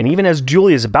guard, and even as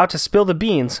Julie is about to spill the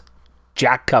beans,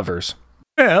 Jack covers.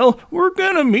 Well, we're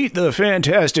gonna meet the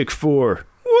Fantastic Four.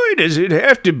 Why does it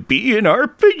have to be in our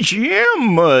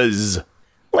pajamas?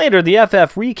 Later, the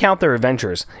FF recount their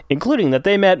adventures, including that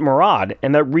they met Murad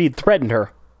and that Reed threatened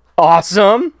her.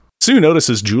 Awesome! Sue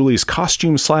notices Julie's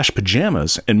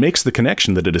costume/pajamas and makes the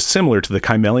connection that it is similar to the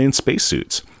Kymelian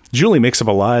spacesuits. Julie makes up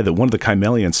a lie that one of the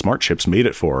Kymelian smart ships made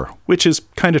it for her, which is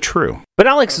kind of true. But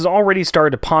Alex has already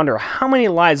started to ponder how many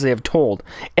lies they have told,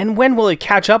 and when will he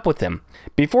catch up with them?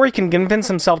 Before he can convince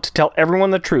himself to tell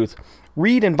everyone the truth,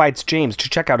 Reed invites James to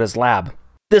check out his lab.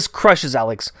 This crushes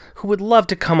Alex, who would love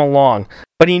to come along,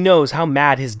 but he knows how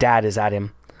mad his dad is at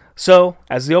him. So,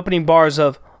 as the opening bars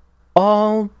of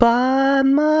All by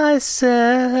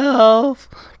Myself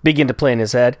begin to play in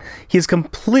his head, he is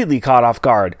completely caught off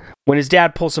guard when his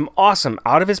dad pulls some awesome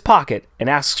out of his pocket and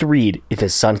asks Reed if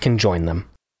his son can join them.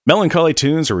 Melancholy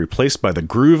tunes are replaced by the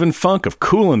groove and funk of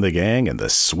Kool and the Gang, and the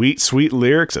sweet, sweet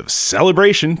lyrics of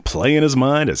Celebration play in his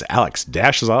mind as Alex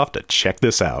dashes off to check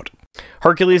this out.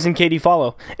 Hercules and Katie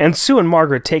follow, and Sue and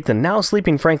Margaret take the now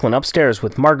sleeping Franklin upstairs,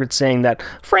 with Margaret saying that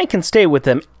Frank can stay with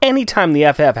them anytime the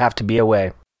FF have to be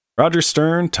away. Roger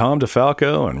Stern, Tom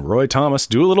DeFalco, and Roy Thomas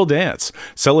do a little dance,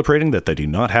 celebrating that they do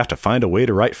not have to find a way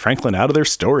to write Franklin out of their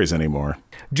stories anymore.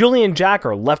 Julie and Jack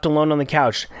are left alone on the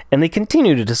couch, and they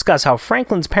continue to discuss how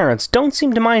Franklin's parents don't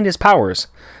seem to mind his powers.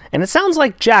 And it sounds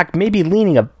like Jack may be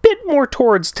leaning a bit more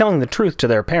towards telling the truth to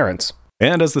their parents.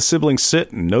 And as the siblings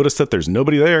sit and notice that there's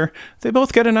nobody there, they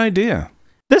both get an idea.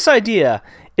 This idea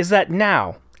is that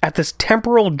now, at this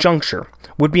temporal juncture,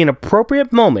 would be an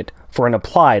appropriate moment for an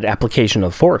applied application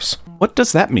of force. What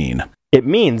does that mean? It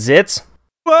means it's...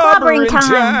 Clobbering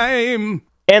time!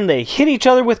 And they hit each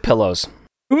other with pillows.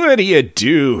 What do you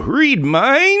do? Read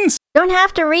minds? Don't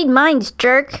have to read minds,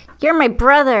 jerk. You're my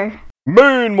brother.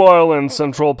 Meanwhile in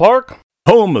Central Park,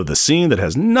 Home of the scene that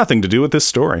has nothing to do with this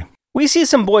story. we see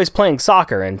some boys playing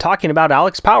soccer and talking about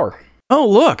Alex Power. Oh,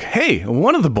 look, hey,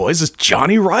 one of the boys is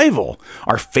Johnny Rival,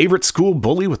 our favorite school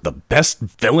bully with the best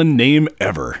villain name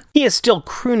ever. He is still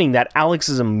crooning that Alex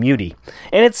is a mutie,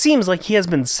 and it seems like he has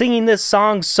been singing this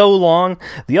song so long,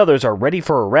 the others are ready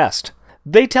for arrest.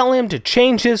 They tell him to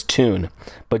change his tune,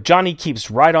 but Johnny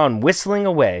keeps right on whistling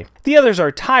away. The others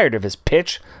are tired of his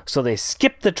pitch, so they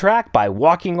skip the track by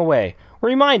walking away,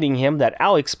 reminding him that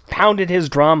Alex pounded his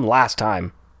drum last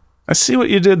time. I see what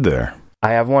you did there.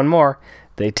 I have one more.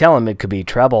 They tell him it could be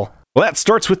treble. Well, that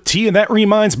starts with T, and that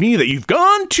reminds me that you've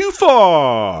gone too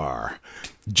far.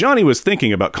 Johnny was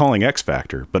thinking about calling X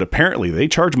Factor, but apparently they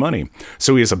charge money,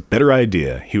 so he has a better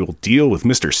idea. He will deal with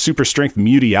Mr. Super Strength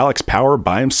Mutie Alex Power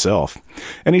by himself.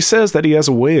 And he says that he has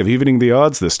a way of evening the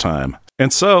odds this time.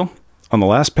 And so, on the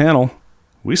last panel,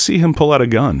 we see him pull out a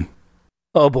gun.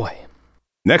 Oh boy.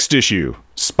 Next issue,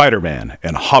 Spider-Man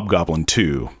and Hobgoblin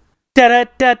 2.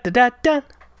 Da-da-da-da-da-da.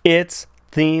 It's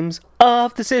themes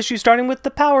of this issue, starting with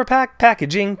the Power Pack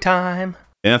packaging time.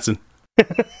 Dancing.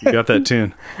 You got that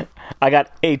tune. I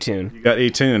got a tune. You got a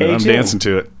tune, and I'm dancing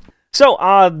to it. So,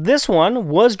 this one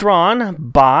was drawn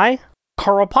by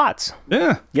Carl Potts.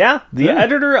 Yeah. Yeah, the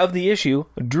editor of the issue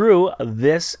drew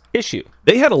this issue.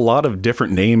 They had a lot of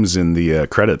different names in the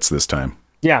credits this time.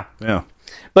 Yeah. Yeah.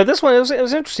 But this one, it was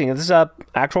interesting. This is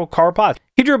actual Carl Potts.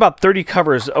 He drew about 30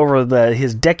 covers over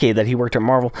his decade that he worked at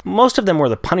Marvel. Most of them were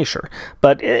the Punisher.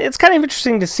 But it's kind of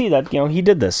interesting to see that, he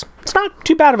did this. It's not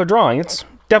too bad of a drawing. It's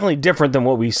definitely different than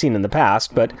what we've seen in the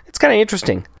past, but it's kind of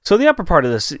interesting. So the upper part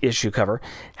of this issue cover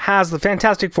has the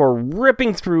Fantastic Four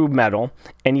ripping through metal,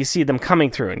 and you see them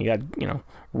coming through, and you got,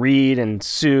 Reed and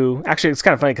Sue. Actually, it's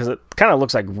kind of funny because it kind of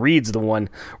looks like Reed's the one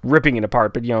ripping it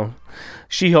apart, but,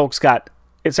 She-Hulk's got...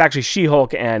 It's actually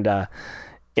She-Hulk and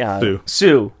Sue.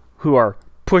 Sue, who are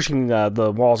pushing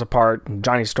the walls apart, and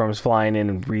Johnny Storm's flying in,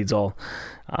 and Reed's all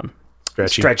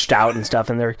stretched out and stuff,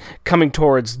 and they're coming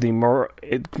towards the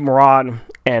Maraud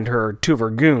and two of her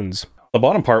goons. The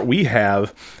bottom part, we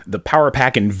have the Power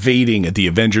Pack invading at the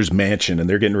Avengers Mansion, and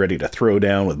they're getting ready to throw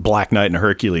down with Black Knight and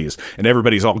Hercules, and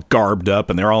everybody's all garbed up,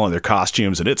 and they're all in their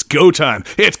costumes, and it's go time!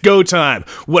 It's go time!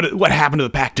 What happened to the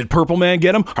Pack? Did Purple Man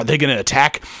get them? Are they going to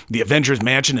attack the Avengers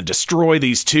Mansion and destroy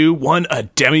these two? One a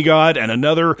demigod, and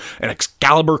another an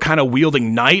Excalibur kind of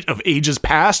wielding knight of ages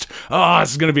past? Oh,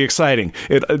 this is going to be exciting.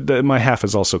 My half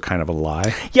is also kind of a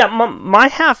lie. Yeah, my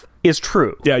half is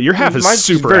true. Yeah, your half is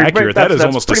super accurate. That is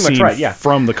almost a scene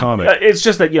from the comic. It's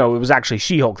just that, it was actually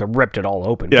She-Hulk that ripped it all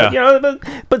open. Yeah.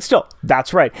 But still,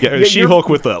 that's right. Yeah, She-Hulk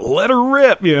with the let her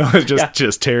rip,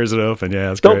 just tears it open.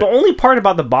 Yeah, it's great. The only part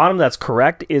about the bottom that's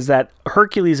correct is that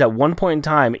Hercules at one point in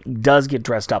time does get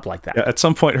dressed up like that. Yeah, at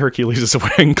some point, Hercules is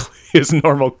wearing his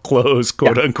normal clothes,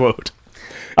 quote unquote.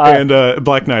 And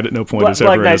Black Knight at no point is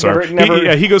ever in his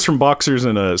armor. He goes from boxers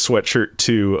and a sweatshirt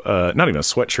to, not even a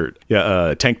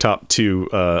sweatshirt, tank top to,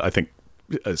 I think,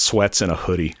 sweats and a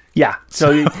hoodie. Yeah,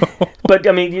 so, but,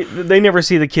 I mean, they never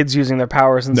see the kids using their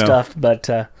powers and stuff, but,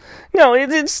 no,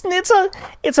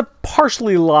 it's a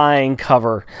partially lying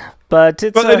cover. But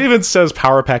it even says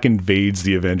Power Pack invades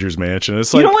the Avengers Mansion.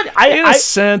 It's like, you know what? In a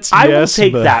sense, I will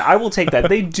take that. I will take that.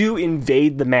 They do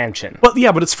invade the mansion. Well,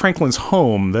 yeah, but it's Franklin's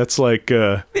home. That's like...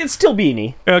 It's still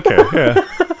Beanie. Okay, yeah.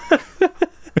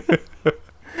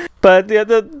 But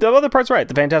the other part's right.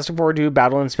 The Fantastic Four do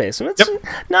battle in space. And it's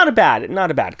not a bad.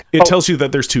 It tells you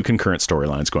that there's two concurrent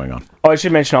storylines going on. Oh, I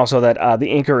should mention also that the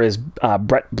inker is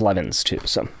Brett Blevins, too.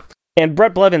 So... And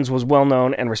Brett Blevins was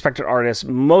well-known and respected artist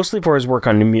mostly for his work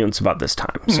on New Mutants about this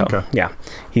time. So, yeah,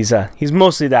 he's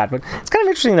mostly that. But it's kind of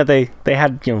interesting that they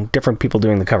had different people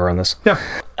doing the cover on this. Yeah.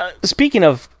 Speaking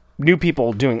of new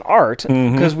people doing art,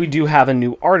 because we do have a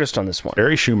new artist on this one.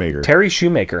 Terry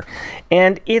Shoemaker.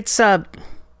 And it's...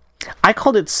 I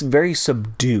called it very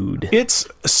subdued. It's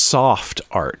soft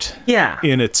art. Yeah.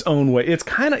 In its own way. It's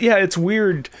kind of... Yeah, it's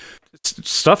weird...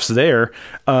 Stuff's there.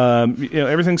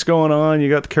 Everything's going on. You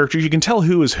got the characters. You can tell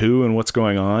who is who and what's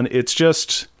going on. It's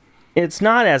just... It's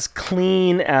not as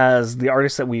clean as the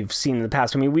artists that we've seen in the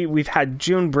past. I mean, we've had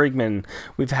June Brigman.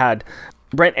 We've had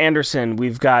Brent Anderson.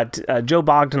 We've got Joe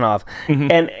Bogdanoff.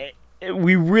 And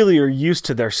we really are used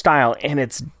to their style, and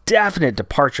it's definite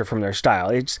departure from their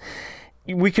style.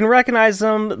 We can recognize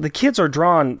them. The kids are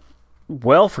drawn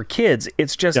well for kids.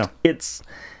 It's just...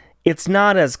 It's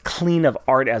not as clean of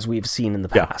art as we've seen in the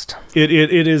past. It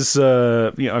is,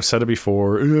 I've said it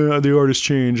before, the art has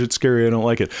changed, it's scary, I don't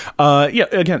like it.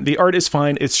 Again, the art is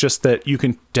fine, it's just that you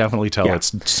can definitely tell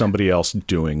it's somebody else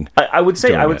doing I would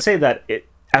say that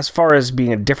as far as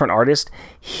being a different artist,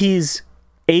 he's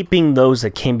aping those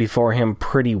that came before him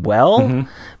pretty well,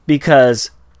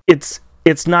 because it's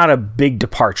not a big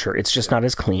departure, it's just not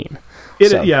as clean.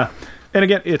 And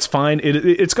again, it's fine.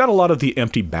 It's got a lot of the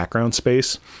empty background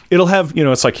space. It'll have,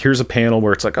 it's like, here's a panel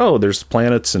where it's like, oh, there's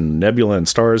planets and nebula and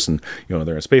stars and,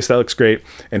 they're in space. That looks great.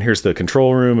 And here's the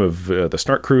control room of the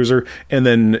Snark Cruiser. And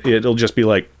then it'll just be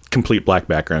like complete black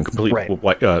background, complete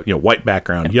white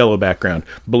background, yellow background,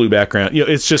 blue background.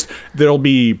 It's just, there'll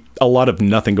be a lot of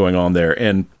nothing going on there.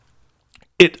 And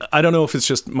I don't know if it's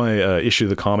just my issue of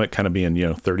the comic kind of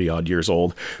being, 30 odd years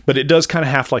old, but it does kind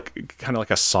of have like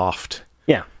a soft...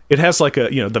 Yeah. It has like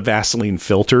the Vaseline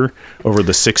filter over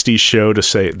the 60s show to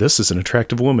say, this is an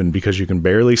attractive woman because you can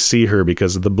barely see her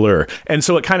because of the blur. And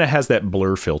so it kind of has that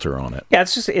blur filter on it. Yeah,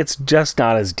 it's just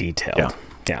not as detailed.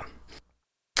 Yeah.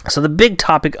 So the big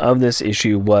topic of this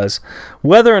issue was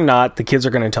whether or not the kids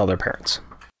are going to tell their parents.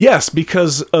 Yes,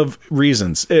 because of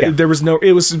reasons. It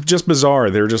was just bizarre.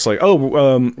 They were just like,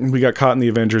 we got caught in the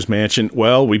Avengers Mansion.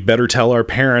 Well, we better tell our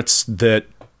parents that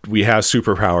we have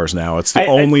superpowers now. It's the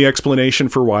only explanation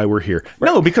for why we're here.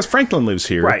 Right. No, because Franklin lives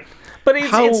here. Right. But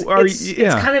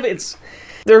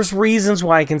there's reasons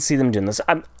why I can see them doing this.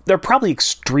 They're probably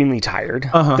extremely tired.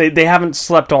 They haven't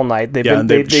slept all night. They got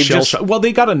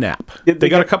a nap. They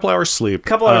got a couple hours sleep.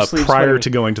 Prior to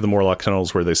going to the Morlock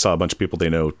tunnels where they saw a bunch of people they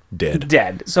know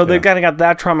dead. So they've kind of got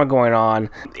that trauma going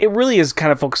on. It really is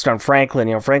kind of focused on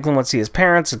Franklin. Franklin wants to see his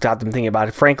parents. It's got them thinking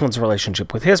about Franklin's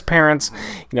relationship with his parents.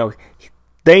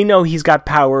 They know he's got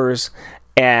powers,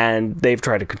 and they've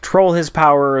tried to control his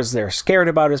powers. They're scared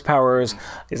about his powers.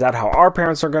 Is that how our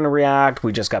parents are going to react?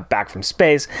 We just got back from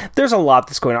space. There's a lot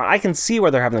that's going on. I can see where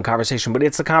they're having the conversation, but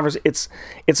it's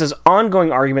this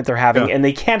ongoing argument they're having, and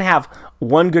they can't have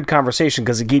one good conversation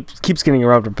because it keeps getting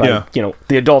interrupted by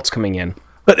the adults coming in.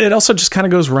 But it also just kind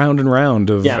of goes round and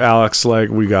round of Yeah. Alex like,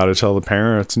 we got to tell the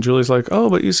parents, and Julie's like, oh,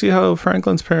 but you see how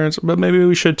Franklin's parents, but maybe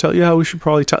we should tell. Yeah, we should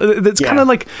probably tell. It's kind of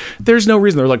like there's no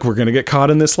reason. They're like, we're gonna get caught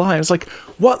in this lie. It's like,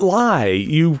 what lie?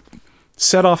 You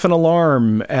set off an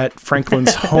alarm at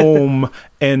Franklin's home,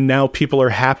 and now people are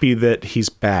happy that he's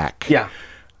back. Yeah.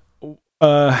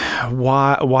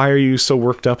 Why are you so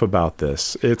worked up about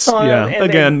this? It's and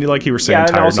again, they- like you were saying, and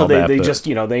tired and also all they, that. they but- just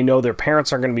they know their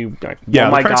parents are going to be like, Yeah, oh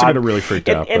the my parents are God. gonna really freak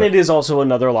out, And but- it is also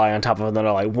another lie on top of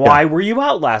another lie. Why were you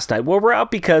out last night? Well, we're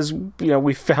out because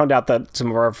we found out that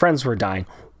some of our friends were dying.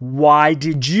 Why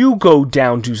did you go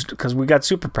down to? Because we got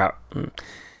super proud.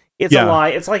 It's a lie.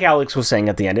 It's like Alex was saying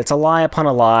at the end. It's a lie upon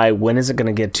a lie. When is it going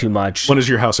to get too much? when is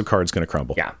your house of cards going to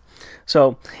crumble? Yeah.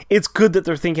 So it's good that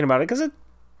they're thinking about it because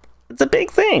it's a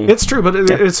big thing. It's true, but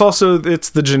it's also it's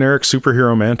the generic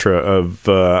superhero mantra of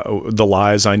the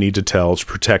lies I need to tell to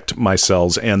protect my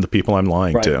cells and the people I'm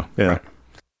lying to. Yeah. Right.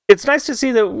 It's nice to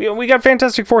see that we got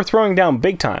Fantastic Four throwing down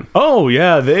big time. Oh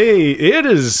yeah, it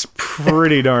is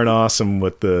pretty darn awesome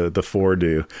what the four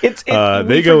do.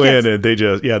 They go in and they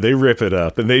just they rip it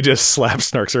up and they just slap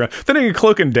Snarks around. Then a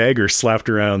Cloak and Dagger slapped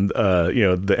around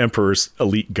the Emperor's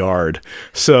elite guard.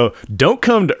 So don't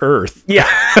come to Earth. Yeah.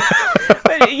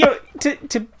 But,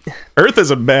 to Earth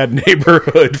is a bad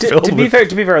neighborhood. to be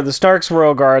fair, the Starks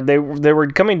Royal Guard they were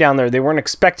coming down there. They weren't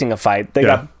expecting a fight. They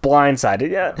got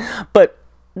blindsided. Yeah, but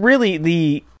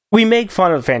really, we make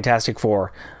fun of Fantastic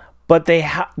Four, but they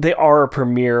are a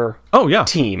premier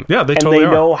team. Yeah, they and totally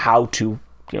are. know how to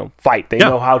fight. They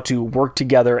know how to work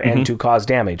together and to cause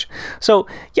damage. So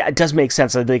yeah, it does make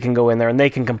sense that they can go in there and they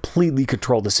can completely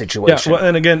control the situation. Yeah, well,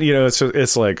 and again,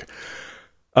 it's like.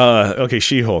 Okay,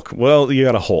 She-Hulk. Well, you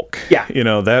got a Hulk. Yeah.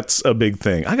 That's a big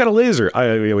thing. I got a laser.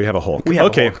 We have a Hulk. We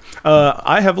have a Hulk.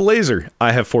 I have a laser.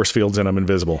 I have force fields and I'm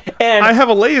invisible. And I have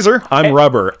a laser. I'm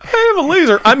rubber. I have a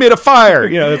laser. I'm made of fire.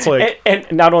 It's like... and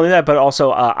not only that, but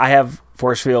also I have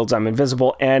force fields. I'm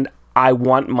invisible, and I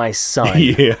want my son.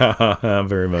 Yeah,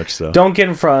 very much so. Don't get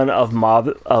in front of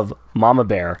Mama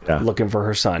Bear looking for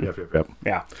her son. Yep.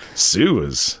 Yeah. Sue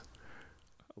is...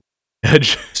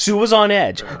 Edge. Sue was on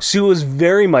edge. Sue was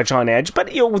very much on edge,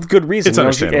 but with good reason. It's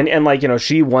understandable. And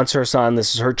she wants her son.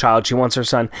 This is her child. She wants her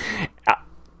son.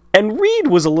 And Reed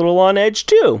was a little on edge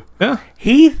too. Yeah.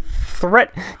 He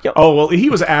Oh well, he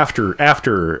was after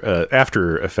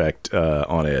effect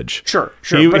on edge. Sure.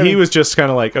 He was just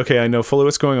kind of like, okay, I know fully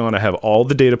what's going on. I have all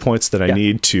the data points that I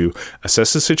need to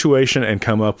assess the situation and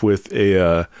come up with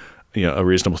a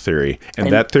reasonable theory.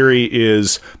 And that theory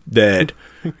is that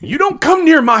you don't come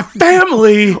near my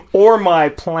family or my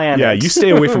planet. Yeah, you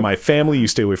stay away from my family. You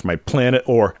stay away from my planet,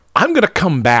 or I'm gonna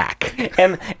come back.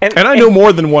 And I know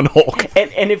more than one Hulk.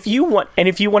 And if you want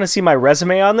to see my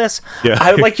resume on this,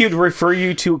 I would like you to refer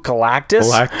you to Galactus.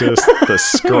 Galactus, the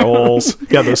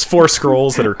Skrulls. Yeah, those 4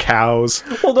 Skrulls that are cows.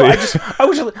 Well, no,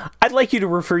 I'd like you to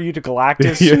refer you to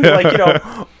Galactus.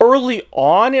 Yeah. Early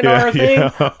on in our thing,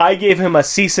 I gave him a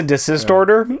cease and desist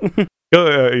order.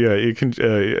 You can.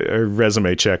 A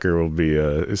resume checker will be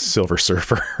a Silver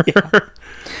Surfer.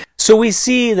 So we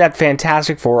see that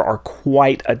Fantastic Four are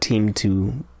quite a team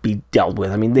to be dealt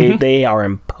with. I mean, they are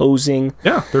imposing.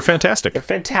 Yeah, they're fantastic. They're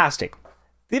fantastic.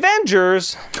 The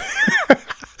Avengers.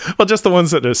 Well, just the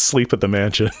ones that just sleep at the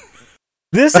mansion.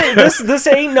 This ain't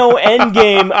no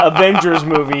Endgame Avengers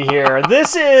movie here.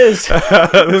 This is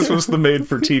this was the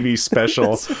made-for-TV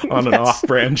special on an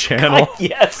off-brand channel.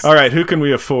 Yes. All right, who can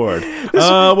we afford?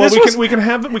 We can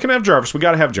have Jarvis. We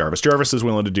got to have Jarvis. Jarvis is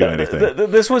willing to do anything.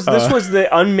 This was the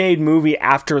unmade movie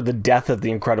after the death of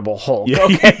the Incredible Hulk. Yeah.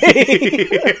 Okay.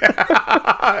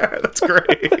 Yeah, that's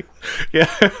great. Yeah.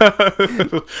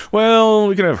 Well,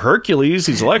 we can have Hercules.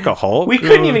 He's like a Hulk. We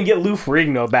couldn't even get Lou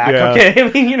Ferrigno back. Yeah. Okay. I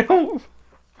mean,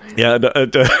 Yeah,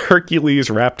 Hercules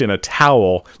wrapped in a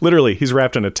towel. Literally, he's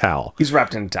wrapped in a towel. He's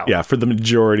wrapped in a towel. Yeah, for the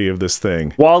majority of this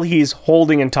thing. While he's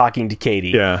holding and talking to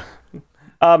Katie. Yeah.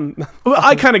 Well,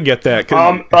 I kind of get that.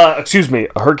 Excuse me,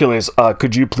 Hercules,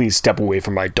 could you please step away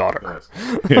from my daughter?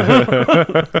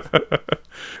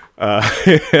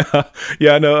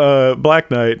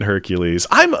 Black Knight and Hercules.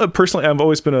 I've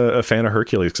always been a fan of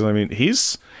Hercules because, I mean, he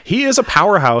is a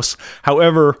powerhouse.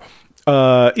 However,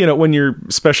 when your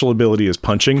special ability is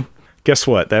punching, guess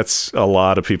what? That's a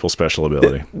lot of people's special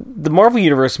ability. The Marvel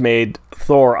Universe made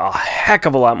Thor a heck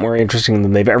of a lot more interesting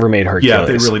than they've ever made Hercules. Yeah,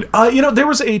 they really. There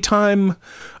was a time,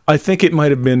 I think it might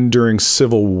have been during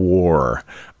Civil War,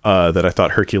 that I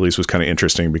thought Hercules was kind of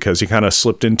interesting because he kind of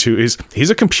slipped into he's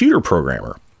a computer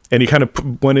programmer. and he kind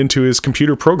of went into his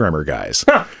computer programmer guise.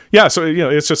 Yeah, so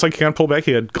it's just like he kind of pulled back.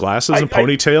 He had glasses and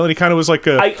ponytail, and he kind of was like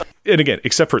and again,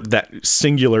 except for that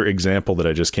singular example that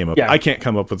I just came up with, I can't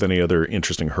come up with any other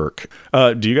interesting Herc.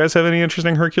 Do you guys have any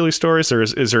interesting Hercules stories, or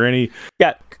is there any?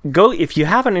 Yeah, go if you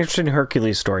have an interesting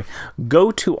Hercules story,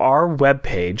 go to our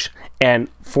webpage, and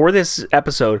for this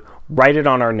episode, write it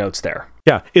on our notes there.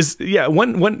 Yeah,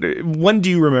 when do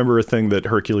you remember a thing that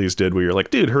Hercules did where you're like,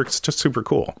 dude, Herc's just super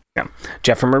cool? Yeah,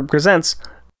 Jeffrey presents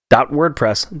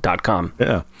 .wordpress.com.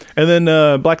 Yeah, and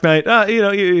then Black Knight.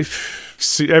 You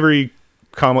see, every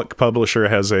comic publisher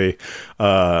has a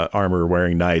armor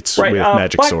wearing knights with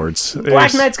magic swords.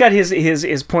 Black Knight's got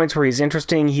his points where he's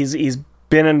interesting. He's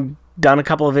been and done a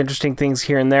couple of interesting things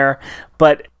here and there,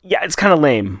 but yeah, it's kind of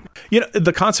lame.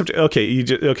 The concept. Okay,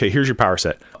 here's your power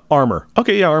set. Armor.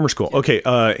 Okay, yeah, armor's cool. Okay,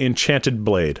 enchanted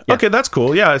blade. Yeah. Okay, that's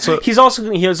cool. Yeah, so he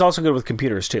was also good with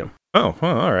computers too. Oh,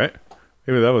 well, all right.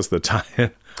 Maybe that was the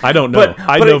time. I don't know.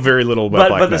 I know very little about Black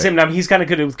Knight. But at the same time, he's kind of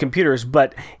good with computers.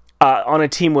 But on a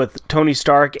team with Tony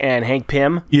Stark and Hank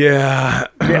Pym, yeah,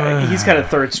 he's kind of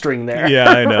third string there. Yeah,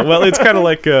 I know. Well, it's kind of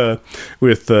like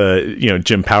with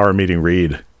Jim Power meeting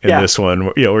Reed. In this one,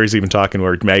 where he's even talking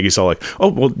where Maggie's all like, oh,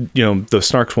 well, the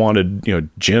Snarks wanted,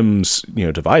 Jim's,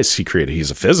 device he created.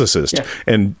 He's a physicist. Yeah.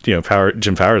 And, Jim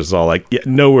Powers is all like,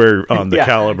 nowhere on the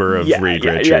caliber of Reed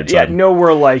Richards. Yeah,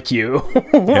 nowhere like you.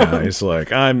 Yeah, he's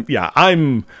like,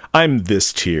 I'm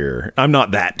this tier. I'm not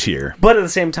that tier. But at the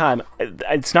same time,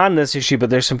 it's not in this issue,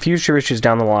 but there's some future issues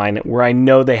down the line where I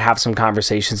know they have some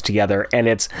conversations together,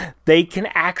 and they can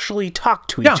actually talk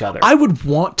to each other. I would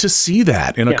want to see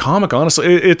that in a comic,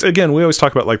 honestly. Again, we always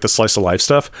talk about like the slice of life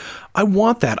stuff. I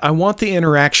want that. I want the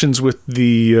interactions with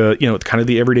the kind of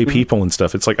the everyday people and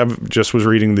stuff. It's like I just was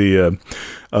reading the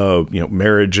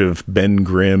marriage of Ben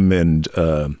Grimm and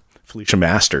Felicia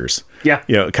Masters. Yeah.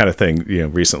 Kind of thing,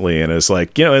 recently, and it's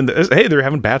like, and hey, they're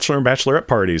having bachelor and bachelorette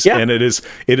parties. Yeah. And it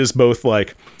is both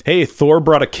like, hey, Thor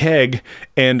brought a keg,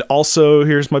 and also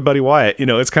here's my buddy Wyatt.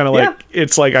 It's kind of like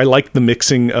it's like I like the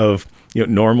mixing of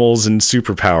normals and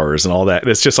superpowers and all that.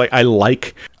 It's just like I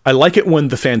like it when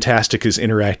the fantastic is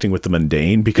interacting with the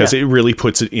mundane, because it really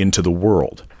puts it into the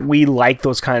world. We like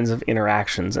those kinds of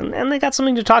interactions, and they got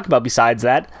something to talk about besides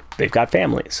that. They've got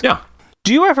families. Yeah.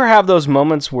 Do you ever have those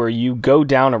moments where you go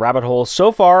down a rabbit hole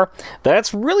so far that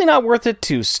it's really not worth it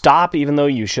to stop even though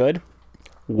you should?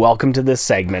 Welcome to this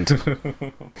segment.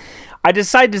 I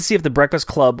decided to see if The Breakfast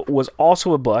Club was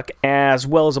also a book, as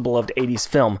well as a beloved 80s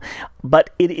film, but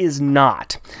it is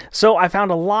not. So I found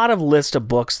a lot of lists of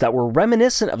books that were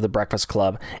reminiscent of The Breakfast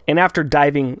Club, and after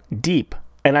diving deep,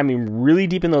 and I mean really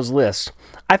deep in those lists,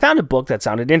 I found a book that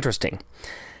sounded interesting.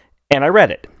 And I read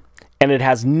it, and it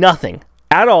has nothing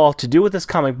at all to do with this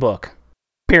comic book.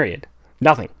 Period.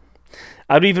 Nothing.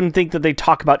 I would even think that they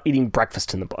talk about eating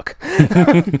breakfast in the book.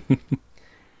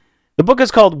 The book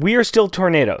is called We Are Still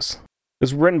Tornadoes. It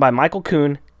was written by Michael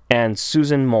Kuhn and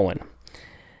Susan Mullen.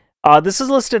 This is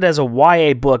listed as a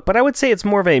YA book, but I would say it's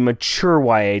more of a mature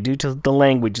YA due to the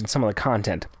language and some of the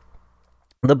content.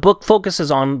 The book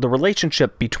focuses on the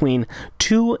relationship between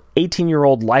two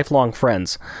 18-year-old lifelong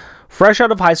friends. Fresh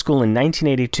out of high school in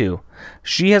 1982,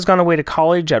 she has gone away to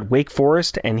college at Wake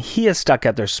Forest, and he is stuck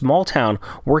at their small town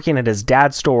working at his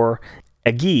dad's store,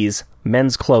 Aggies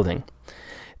Men's Clothing.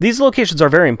 These locations are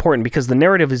very important because the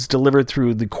narrative is delivered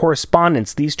through the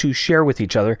correspondence these two share with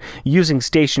each other using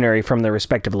stationery from their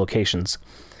respective locations.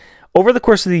 Over the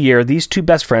course of the year, these two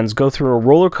best friends go through a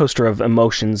roller coaster of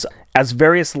emotions as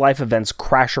various life events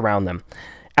crash around them.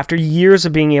 After years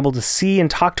of being able to see and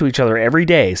talk to each other every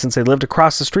day since they lived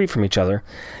across the street from each other,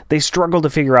 they struggle to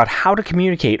figure out how to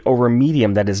communicate over a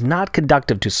medium that is not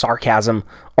conducive to sarcasm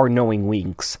or knowing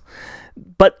winks.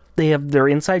 But they have their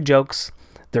inside jokes,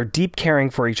 their deep caring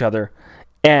for each other,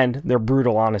 and their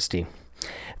brutal honesty.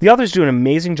 The authors do an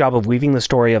amazing job of weaving the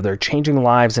story of their changing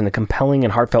lives in a compelling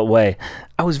and heartfelt way.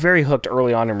 I was very hooked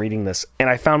early on in reading this, and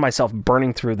I found myself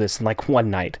burning through this in like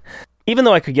one night. Even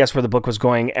though I could guess where the book was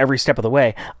going every step of the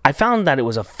way, I found that it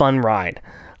was a fun ride.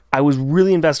 I was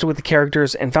really invested with the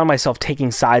characters and found myself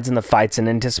taking sides in the fights and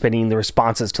anticipating the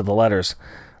responses to the letters.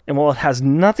 And while it has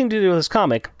nothing to do with this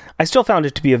comic, I still found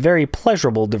it to be a very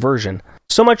pleasurable diversion.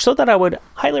 So much so that I would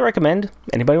highly recommend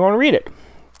anybody want to read it.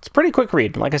 It's a pretty quick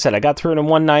read. Like I said, I got through it in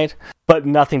one night, but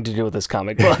nothing to do with this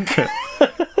comic book.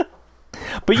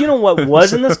 But you know what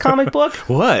was in this comic book?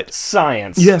 What?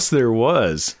 Science. Yes, there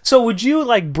was. So would you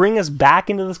bring us back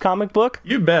into this comic book?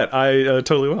 You bet. I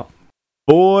totally will.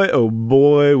 Boy, oh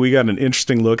boy, we got an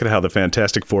interesting look at how the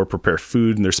Fantastic Four prepare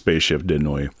food in their spaceship,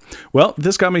 didn't we? Well,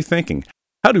 this got me thinking.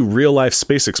 How do real-life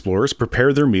space explorers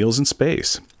prepare their meals in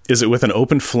space? Is it with an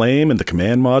open flame in the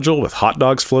command module with hot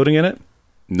dogs floating in it?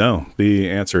 No, the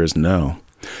answer is no.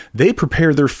 They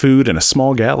prepare their food in a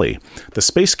small galley. The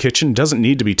space kitchen doesn't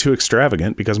need to be too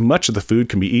extravagant because much of the food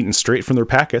can be eaten straight from their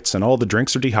packets and all the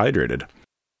drinks are dehydrated.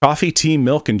 Coffee, tea,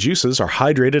 milk, and juices are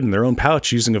hydrated in their own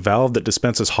pouch using a valve that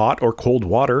dispenses hot or cold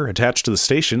water attached to the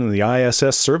station in the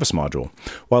ISS service module,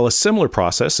 while a similar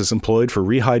process is employed for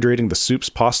rehydrating the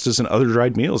soups, pastas, and other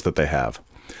dried meals that they have.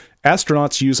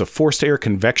 Astronauts use a forced air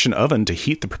convection oven to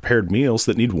heat the prepared meals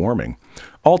that need warming.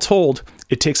 All told,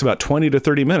 it takes about 20 to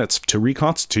 30 minutes to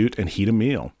reconstitute and heat a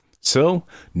meal. So,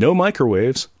 no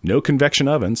microwaves, no convection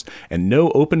ovens, and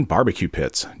no open barbecue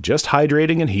pits, just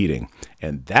hydrating and heating.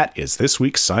 And that is this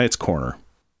week's Science Corner.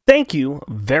 Thank you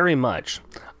very much.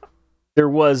 There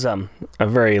was a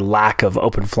very lack of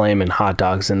open flame and hot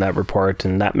dogs in that report,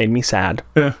 and that made me sad.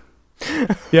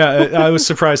 Yeah, I was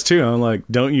surprised too. I'm like,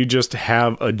 don't you just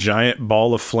have a giant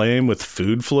ball of flame with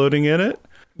food floating in it?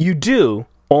 You do,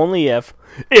 only if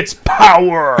it's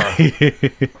power.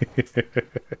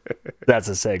 That's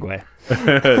a segue.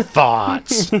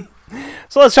 Thoughts.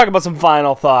 So let's talk about some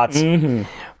final thoughts.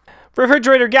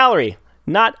 Refrigerator gallery,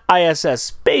 not ISS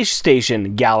space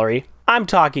station gallery. I'm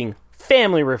talking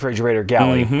family refrigerator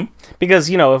gallery. Because,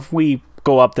 if we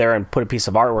go up there and put a piece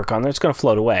of artwork on there, it's going to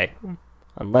float away.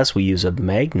 Unless we use a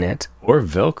magnet. Or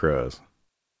Velcros,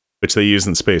 which they use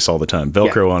in space all the time.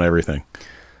 Velcro on everything.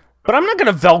 But I'm not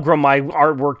going to Velcro my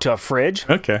artwork to a fridge.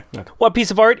 Okay. What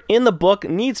piece of art in the book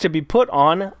needs to be put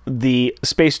on the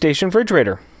space station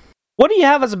refrigerator? What do you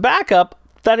have as a backup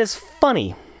that is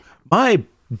funny? My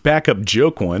backup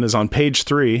joke one is on page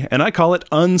 3, and I call it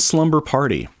Unslumber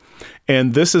Party.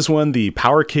 And this is when the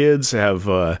Power Kids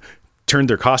have turned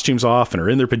their costumes off and are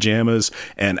in their pajamas,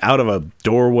 and out of a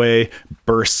doorway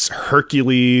bursts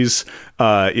Hercules,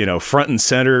 front and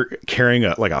center, carrying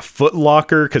a foot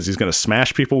locker because he's going to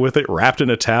smash people with it, wrapped in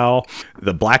a towel.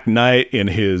 The Black Knight in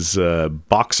his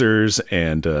boxers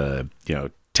and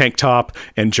tank top,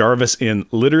 and Jarvis in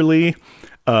literally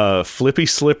flippy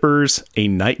slippers, a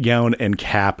nightgown, and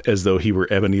cap, as though he were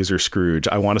Ebenezer Scrooge.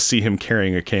 I want to see him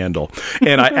carrying a candle.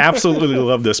 And I absolutely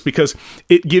love this because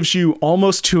it gives you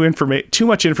almost too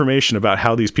much information about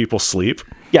how these people sleep.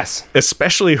 Yes.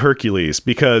 Especially Hercules,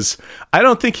 because I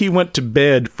don't think he went to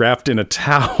bed wrapped in a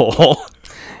towel.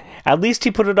 At least he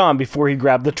put it on before he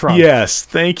grabbed the trunk. Yes,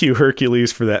 thank you,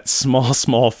 Hercules, for that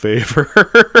small favor.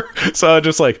 So I'm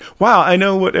just like, wow, I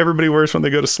know what everybody wears when they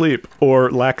go to sleep,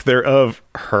 or lack thereof,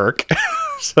 Herc.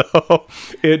 So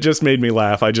it just made me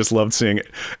laugh. I just loved seeing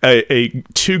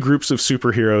two groups of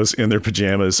superheroes in their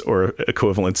pajamas, or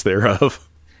equivalents thereof.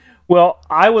 Well,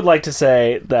 I would like to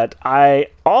say that I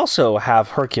also have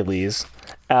Hercules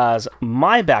as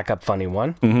my backup funny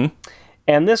one.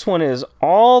 And this one is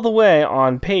all the way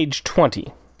on page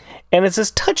 20. And it's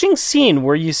this touching scene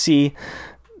where you see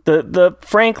the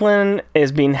Franklin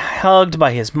is being hugged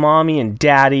by his mommy and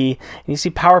daddy. And you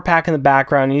see Power Pack in the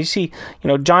background. And you see,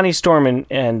 Johnny Storm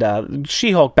and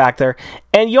She-Hulk back there.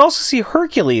 And you also see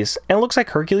Hercules. And it looks like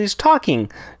Hercules talking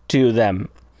to them.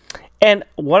 And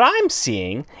what I'm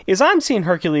seeing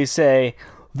Hercules say,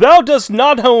 "Thou dost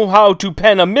not know how to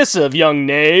pen a missive, young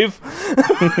knave."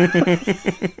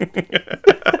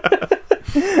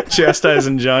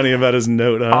 Chastising Johnny about his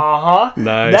note, huh? Uh-huh.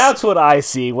 Nice. That's what I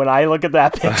see when I look at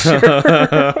that picture.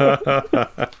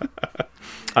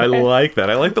 I like that.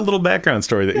 I like the little background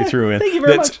story that you threw in. Thank you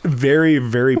very That's much. very,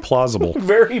 very plausible.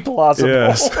 Very plausible.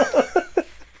 Yes.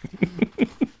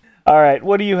 All right,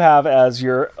 what do you have as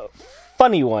your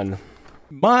funny one?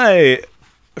 My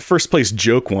first place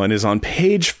joke one is on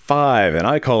page 5, and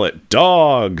I call it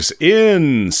Dogs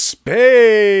in Space.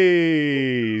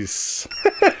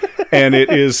 And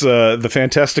it is the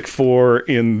Fantastic Four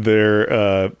in their,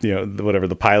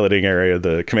 the piloting area,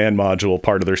 the command module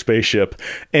part of their spaceship.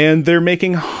 And they're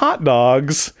making hot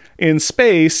dogs in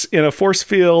space in a force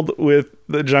field with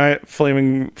the giant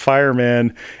flaming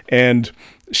fireman and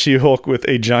She-Hulk with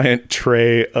a giant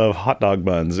tray of hot dog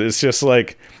buns. It's just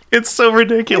like, it's so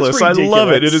ridiculous. It's ridiculous. I love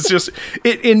it. It is just,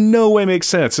 it in no way makes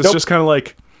sense. It's just kind of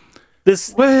like,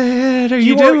 this. what are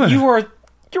you doing? You're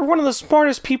one of the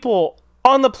smartest people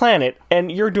on the planet, and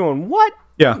you're doing what?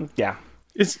 Yeah.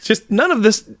 It's just none of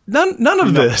this. None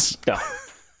of this. No.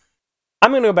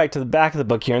 I'm going to go back to the back of the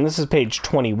book here, and this is page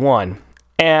 21.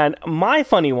 And my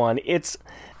funny one,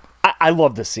 I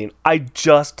love this scene. I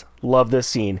just love this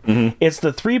scene. Mm-hmm. It's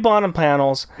the 3 bottom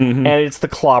panels, and it's the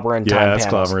clobbering time panels. Yeah, it's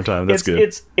clobbering time. That's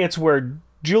good. It's where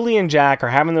Julie and Jack are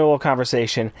having their little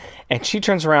conversation, and she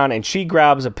turns around and she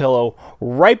grabs a pillow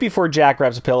right before Jack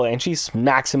grabs a pillow, and she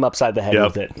smacks him upside the head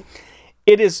with it.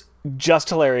 It is just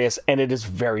hilarious, and it is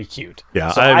very cute.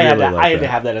 Yeah, so I really like had to that.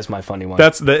 have that as my funny one.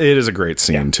 It is a great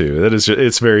scene too.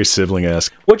 It's very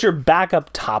sibling-esque. What's your backup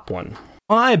top one?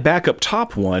 My backup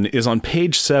top one is on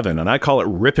page 7, and I call it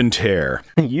Rip and Tear.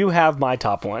 You have my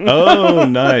top one. Oh,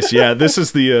 nice. Yeah, this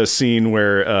is the scene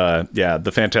where,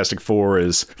 the Fantastic Four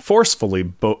is forcefully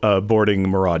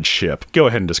boarding Marad's ship. Go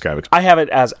ahead and describe it. I have it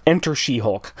as Enter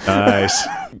She-Hulk. Nice.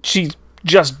 She's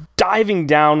just diving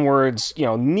downwards,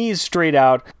 knees straight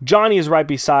out. Johnny is right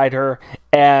beside her,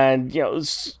 and,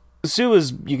 Sue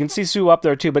is, you can see Sue up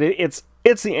there too, but it's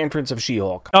the entrance of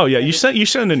She-Hulk. Oh, yeah, you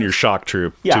send in your shock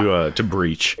troop Yeah. to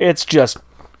breach. It's just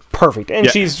perfect. And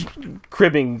Yeah. she's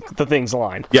cribbing the Thing's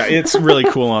line. Yeah, it's really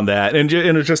cool on that. And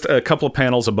just a couple of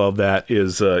panels above that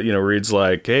is, Reed's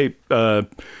like, hey,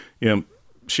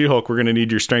 She-Hulk, we're going to need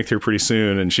your strength here pretty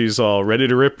soon. And she's all ready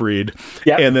to rip Reed.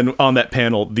 Yep. And then on that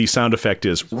panel, the sound effect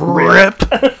is rip.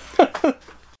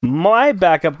 My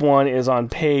backup one is on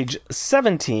page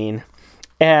 17,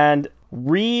 and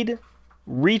Reed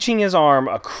reaching his arm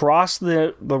across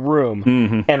the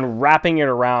room and wrapping it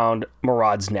around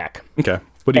Marad's neck. Okay.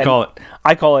 What do you call it?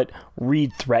 I call it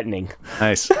Reed threatening.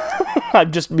 Nice.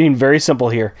 I'm just being very simple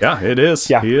here. Yeah, it is.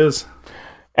 Yeah. He is.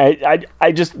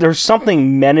 I just, there's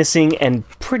something menacing and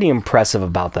pretty impressive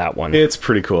about that one. It's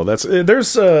pretty cool.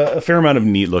 There's a fair amount of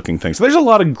neat looking things. There's a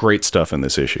lot of great stuff in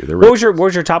this issue. What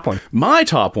was your top one? My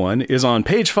top one is on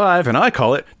page 5, and I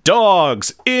call it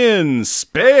Dogs in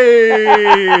Space.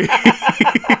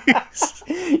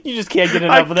 You just can't get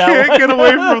enough of that I one. can't get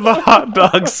away from the hot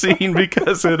dog scene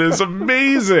because it is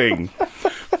amazing.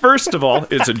 First of all,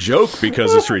 it's a joke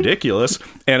because it's ridiculous,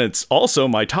 and it's also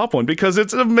my top one because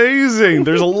it's amazing.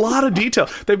 There's a lot of detail.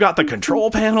 They've got the control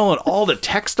panel and all the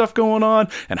tech stuff going on,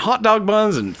 and hot dog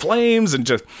buns and flames and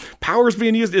just powers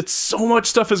being used. It's so much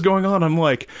stuff is going on. I'm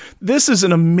like, this is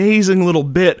an amazing little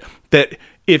bit that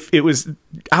if it was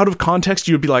out of context,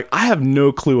 you would be like, I have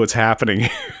no clue what's happening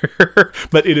here.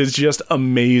 But it is just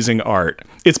amazing art.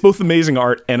 It's both amazing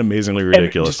art and amazingly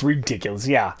ridiculous. And just ridiculous,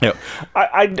 yeah. Yep.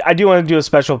 I do want to do a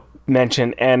special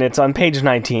mention, and it's on page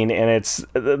 19, and it's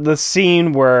the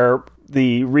scene where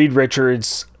the Reed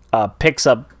Richards picks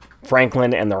up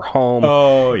Franklin and their home.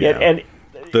 Oh, yeah. And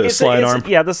The slide arm?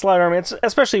 Yeah, the slide arm. It's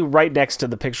especially right next to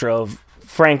the picture of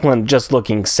Franklin just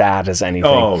looking sad as anything.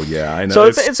 Oh, yeah, I know. So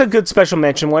it's a good special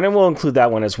mention one, and we'll include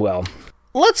that one as well.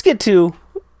 Let's get to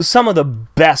some of the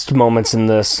best moments in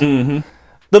this. Mm-hmm.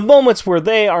 The moments where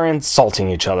they are insulting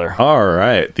each other. All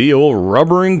right. The old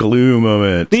rubber and glue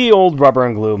moment. The old rubber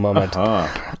and glue moment.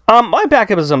 My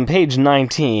backup is on page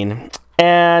 19,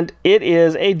 and it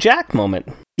is a Jack moment.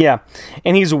 Yeah,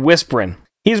 and he's whispering.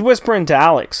 He's whispering to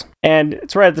Alex, and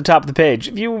it's right at the top of the page.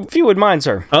 If you would mind,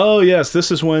 sir. Oh, yes.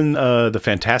 This is when the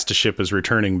Fantastic Ship is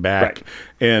returning back. Right.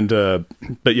 And,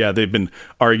 but yeah, they've been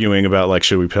arguing about, like,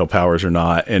 should we pill powers or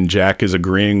not? And Jack is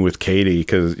agreeing with Katie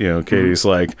because, Katie's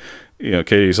like,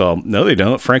 Katie's all, no, they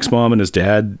don't. Frank's mom and his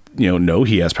dad, know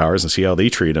he has powers and see how they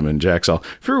treat him. And Jack's all,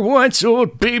 for once,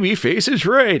 old Babyface is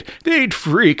right. They'd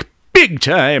freak big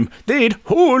time. They'd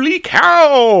holy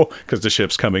cow because the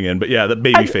ship's coming in. But yeah, the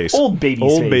Babyface. Old Babyface.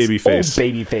 Old Babyface. Old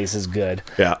Babyface is good.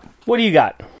 Yeah. What do you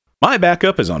got? My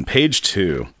backup is on page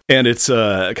 2, and it's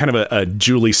kind of a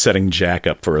Julie setting Jack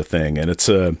up for a thing, and it's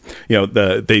they know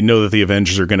that the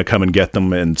Avengers are going to come and get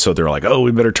them, and so they're like, oh,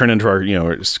 we better turn into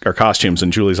our costumes,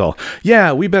 and Julie's all,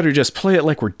 yeah, we better just play it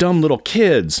like we're dumb little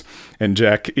kids, and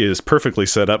Jack is perfectly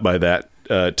set up by that.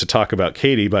 To talk about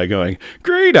Katie by going,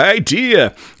 great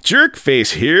idea.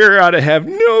 Jerkface here ought to have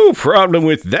no problem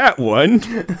with that one.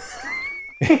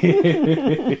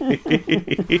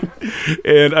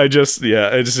 And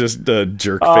it's just a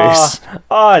jerk face.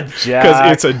 Jack.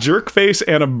 Because it's a jerk face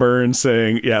and a burn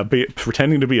saying,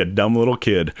 pretending to be a dumb little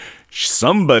kid.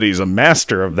 Somebody's a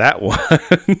master of that one.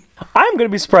 I'm going to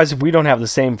be surprised if we don't have the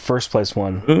same first place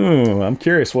one. Ooh, I'm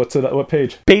curious. What's it? What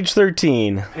page? Page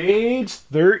 13. Page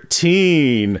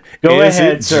 13. Go Is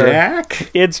ahead, it sir.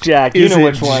 Jack? It's Jack. You Is know it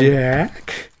which one.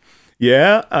 Jack?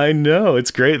 Yeah, I know. It's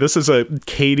great. This is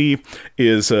Katie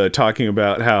is talking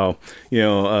about how,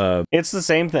 it's the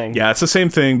same thing. yeah, it's the same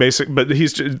thing, but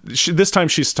this time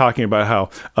she's talking about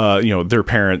how, their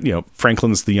parent,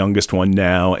 Franklin's the youngest one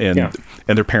now, and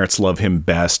their parents love him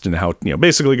best, and how,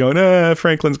 basically going,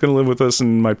 Franklin's going to live with us,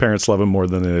 and my parents love him more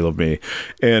than they love me.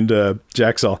 And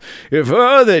Jack's all, if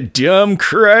all the dumb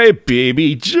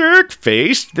crybaby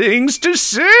jerk-faced things to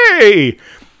say.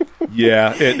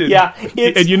 Yeah.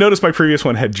 And you notice my previous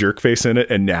one had jerk face in it,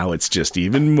 and now it's just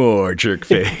even more jerk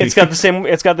face. It's got the same.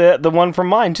 It's got the one from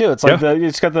mine too. It's like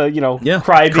it's got the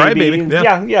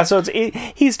crybaby. Yeah. So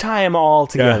he's tying them all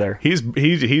together. Yeah.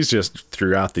 He's just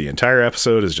throughout the entire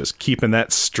episode is just keeping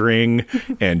that string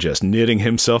and just knitting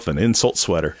himself an insult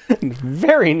sweater.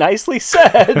 Very nicely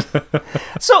said.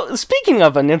 So speaking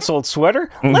of an insult sweater,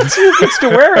 let's see who gets to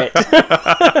wear it.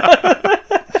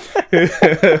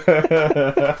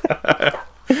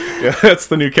 Yeah, that's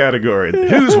the new category.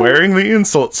 Who's wearing the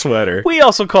insult sweater? We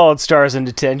also call it Stars in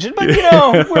Detention, but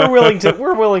we're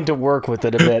willing to work with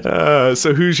it a bit.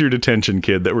 So who's your detention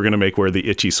kid that we're gonna make wear the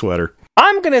itchy sweater?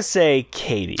 I'm gonna say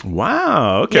Katie.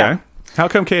 Wow. Okay. Yeah. How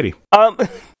come Katie? I'm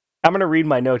gonna read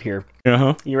my note here.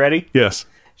 Uh-huh. You ready? Yes.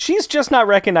 She's just not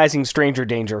recognizing stranger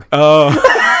danger.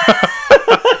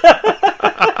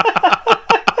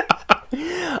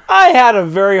 I had a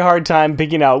very hard time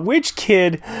picking out which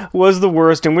kid was the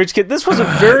worst and which kid. This was a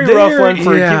very rough one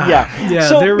for a kid. Yeah,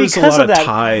 so there was a lot of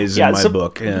ties in my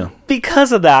book. Yeah.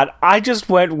 Because of that, I just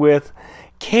went with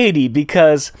Katie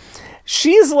because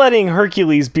she's letting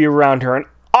Hercules be around her an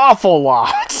awful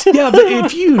lot. Yeah, but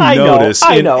if you notice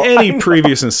in any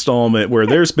previous installment where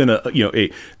there's been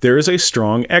there is a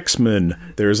strong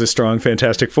X-Men, there is a strong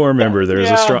Fantastic Four member, there is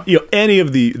a strong any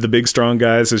of the big strong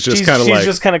guys is just kind of like she's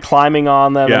just kind of climbing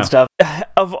on them and stuff.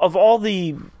 Of all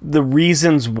the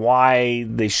reasons why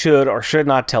they should or should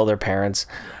not tell their parents,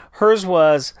 hers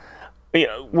was,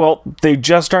 well, they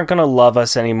just aren't going to love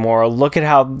us anymore. Look at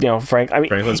how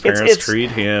Franklin's parents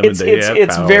treat him, and they have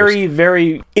it's powers. very,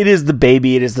 very. It is the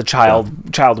baby. It is the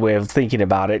child way of thinking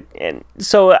about it, and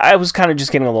so I was kind of just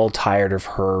getting a little tired of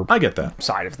her. I get that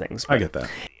side of things. I get that.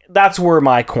 That's where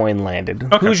my coin landed.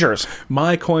 Okay. Who's yours?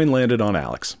 My coin landed on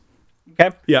Alex.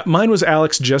 Okay. Yeah, mine was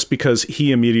Alex just because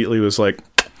he immediately was like,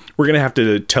 "We're going to have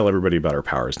to tell everybody about our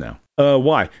powers now."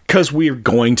 Why? Because we're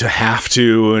going to have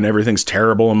to, and everything's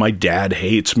terrible, and my dad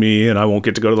hates me, and I won't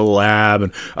get to go to the lab,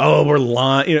 and we're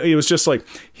lying. It was just like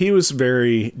he was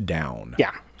very down.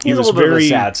 Yeah, he was a little very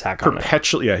bit of a sad sack.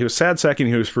 Perpetually, he was sad sacking.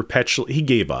 He was perpetually. He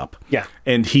gave up. Yeah,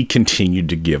 and he continued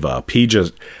to give up.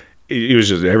 It was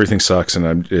just everything sucks,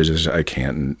 and I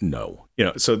can't. No.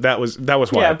 So that was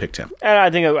why I picked him. And I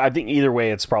think either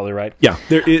way, it's probably right. Yeah,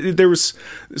 there was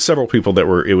several people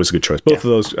it was a good choice. Both of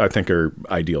those, I think, are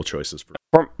ideal choices.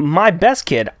 For my best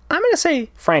kid, I'm going to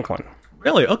say Franklin.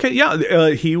 Really? Okay,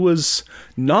 yeah. He was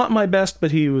not my best,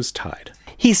 but he was tied.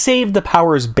 He saved the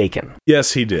Powers bacon.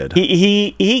 Yes, he did.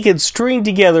 He could string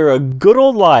together a good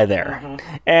old lie there.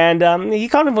 And he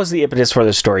kind of was the impetus for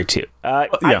the story, too.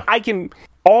 I can...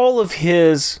 All of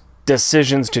his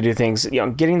decisions to do things,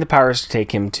 getting the Powers to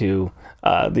take him to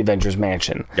the Avengers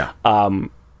Mansion. Yeah.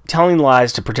 Telling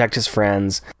lies to protect his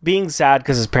friends, being sad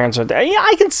because his parents are there. Yeah,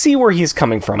 I can see where he's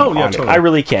coming from. Oh, yeah, totally. I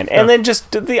really can. And then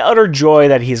just the utter joy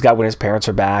that he's got when his parents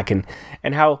are back, and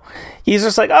how he's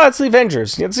just like, oh, it's the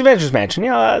Avengers. It's the Avengers Mansion.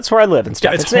 That's where I live and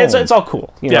stuff. Yeah, it's all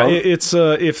cool. It's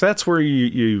if that's where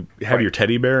you have your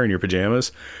teddy bear in your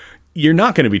pajamas, you're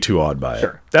not going to be too awed by it.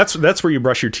 Sure. That's where you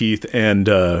brush your teeth and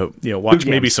watch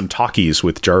maybe some talkies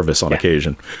with Jarvis on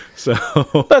occasion. So,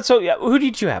 who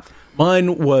did you have?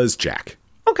 Mine was Jack.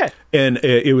 Okay, and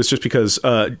it was just because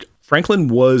Franklin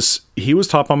was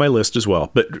top on my list as well,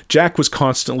 but Jack was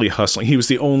constantly hustling. He was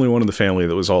the only one in the family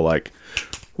that was all like,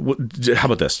 how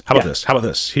about this? How about this? How about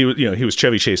this? He was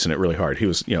Chevy chasing it really hard. He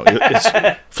was,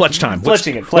 it's Fletch time.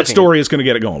 What story is going to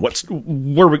get it going?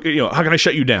 How can I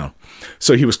shut you down?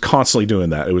 So he was constantly doing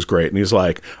that. It was great. And he's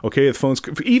like, okay, the phone's,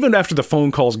 even after the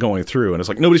phone call's going through, and it's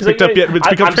like, nobody's picked up yet. It's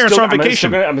because parents are on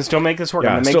vacation. I'm going to still make this work.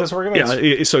 I'm going to make this work.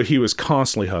 Yeah. So he was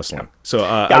constantly hustling. So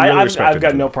I've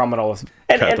got no problem at all with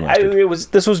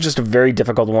this was just a very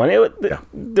difficult one.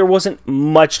 There wasn't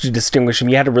much to distinguish him.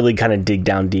 You had to really kind of dig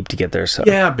down deep to get there. So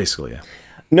basically, yeah.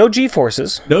 No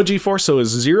G-forces. No G-force, so it's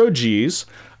 0 Gs.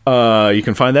 You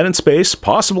can find that in space,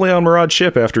 possibly on Murad's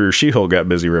ship after She-Hulk got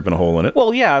busy ripping a hole in it.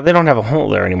 Well, yeah, they don't have a hole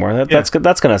there anymore. That's going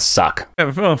to suck.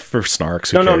 Yeah, well, for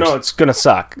snarks, No, it's going to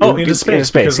suck. Into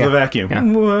space because of the vacuum. Yeah.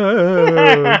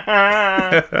 Whoa.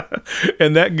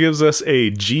 And that gives us a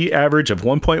G average of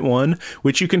 1.1,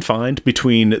 which you can find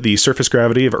between the surface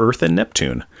gravity of Earth and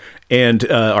Neptune.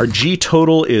 And our G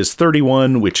total is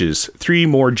 31, which is 3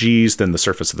 more Gs than the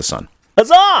surface of the sun.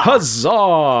 Huzzah!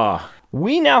 Huzzah!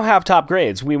 We now have top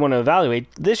grades. We want to evaluate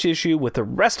this issue with the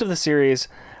rest of the series.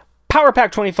 Power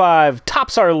Pack 25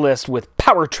 tops our list with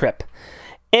Power Trip.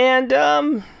 And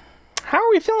how are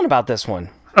we feeling about this one?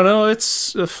 I don't know.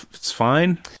 It's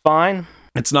fine. Fine.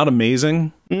 It's not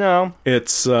amazing. No.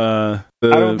 It's I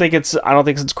don't think it's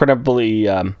incredibly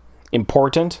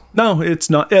important. No, it's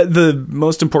not. The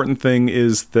most important thing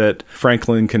is that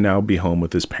Franklin can now be home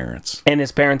with his parents. And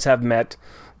his parents have met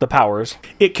the Powers.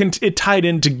 It tied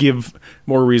in to give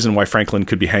more reason why Franklin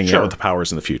could be hanging out with the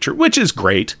Powers in the future, which is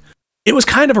great. It was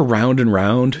kind of a round and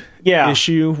round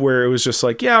issue where it was just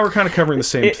like, we're kind of covering the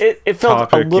same It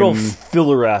felt a little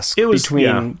filler-esque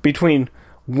between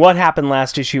what happened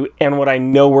last issue and what I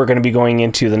know we're going to be going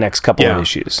into the next couple of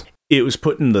issues. It was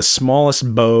putting the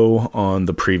smallest bow on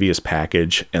the previous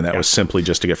package, and that was simply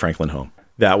just to get Franklin home.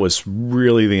 That was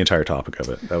really the entire topic of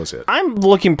it. That was it. I'm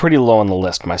looking pretty low on the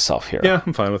list myself here. Yeah,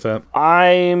 I'm fine with that.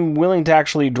 I'm willing to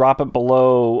actually drop it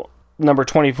below number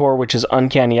 24, which is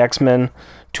Uncanny X-Men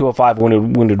 205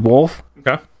 Wounded Wolf.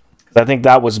 Okay. I think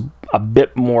that was a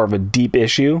bit more of a deep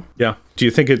issue. Yeah. Do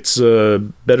you think it's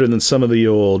better than some of the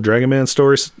old Dragon Man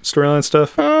storyline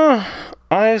stuff?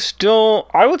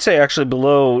 I would say actually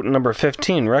below number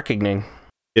 15, Reckoning.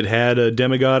 It had a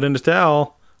demigod and a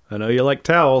towel. I know you like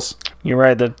towels. You're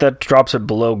right. That drops it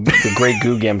below the Great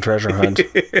Googam Treasure Hunt.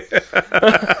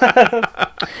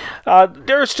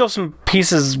 There are still some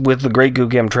pieces with the Great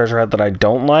Googam Treasure Hunt that I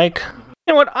don't like.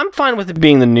 You know what? I'm fine with it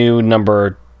being the new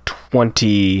number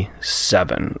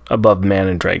 27 above Man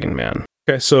and Dragon Man.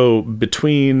 Okay, so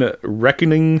between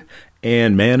Reckoning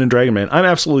and Man and Dragon Man, I'm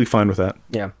absolutely fine with that.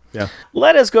 Yeah.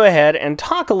 Let us go ahead and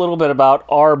talk a little bit about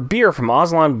our beer from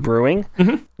Aslan Brewing,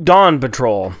 Dawn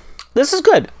Patrol. This is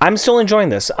good. I'm still enjoying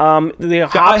this. The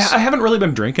hops, I haven't really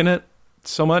been drinking it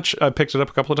so much. I picked it up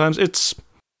a couple of times. It's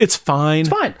fine. It's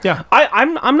fine. Yeah.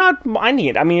 I'm not minding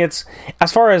it. I mean, it's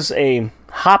as far as a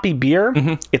hoppy beer,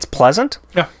 it's pleasant.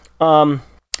 Yeah.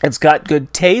 It's got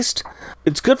good taste.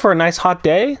 It's good for a nice hot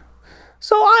day.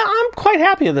 So I'm quite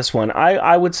happy with this one.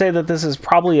 I would say that this is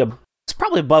probably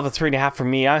above a 3.5 for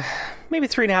me. Maybe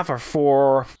 3.5 or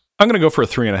 4. I'm gonna go for a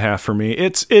 3.5 for me.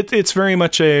 It's very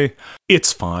much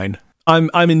it's fine. I'm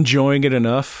enjoying it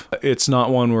enough. It's not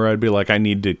one where I'd be like, I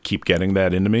need to keep getting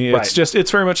that into me. Right.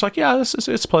 It's very much like,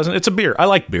 it's pleasant. It's a beer. I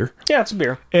like beer. Yeah, it's a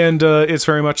beer. And it's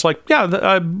very much like,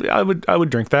 I would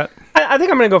drink that. I think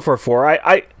I'm going to go for a 4.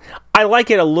 I like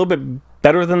it a little bit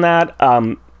better than that.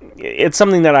 It's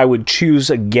something that I would choose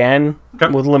again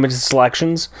with limited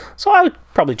selections. So I would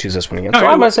probably choose this one again. So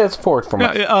I'm going to say it's 4 for me.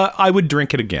 I would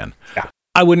drink it again. Yeah.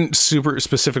 I wouldn't super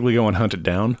specifically go and hunt it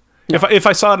down. No. If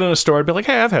I saw it in a store, I'd be like,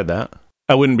 hey, I've had that.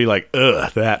 I wouldn't be like,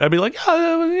 that. I'd be like,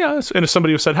 yeah. And if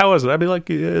somebody said, how was it? I'd be like,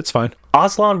 yeah, it's fine.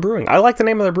 Aslan Brewing. I like the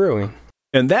name of their brewing.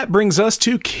 And that brings us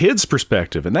to Kids'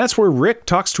 Perspective. And that's where Rick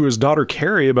talks to his daughter,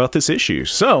 Carrie, about this issue.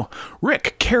 So,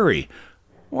 Rick, Carrie,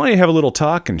 why don't you have a little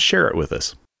talk and share it with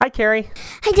us? Hi, Carrie.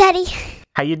 Hi, Daddy.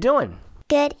 How you doing?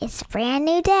 Good. It's a brand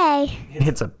new day.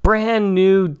 It's a brand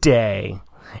new day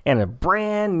and a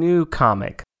brand new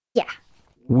comic. Yeah.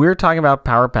 We're talking about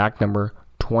Power Pack number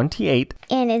 28.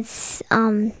 And it's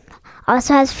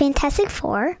also has Fantastic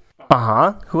Four.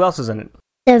 Uh-huh. Who else is in it?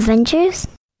 The Avengers.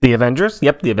 The Avengers?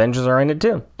 Yep, the Avengers are in it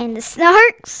too. And the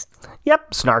Snarks.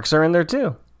 Yep, Snarks are in there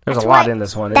too. There's a lot in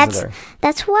this one, isn't there?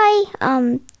 That's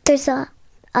why there's a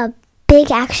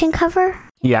big action cover.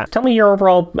 Yeah. Tell me your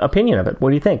overall opinion of it.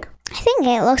 What do you think? I think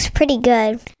it looks pretty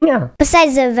good. Yeah.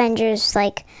 Besides the Avengers,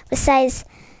 besides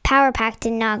Power Pack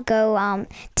did not go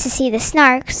to see the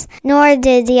Snarks, nor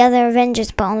did the other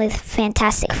Avengers, but only the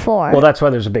Fantastic Four. Well, that's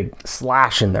why there's a big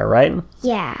slash in there, right?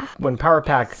 Yeah. When Power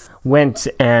Pack went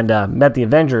and met the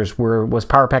Avengers, was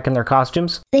Power Pack in their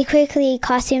costumes? They quickly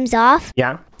costumes off.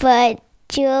 Yeah. But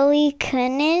Julie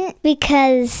couldn't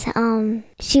because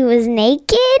she was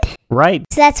naked. Right.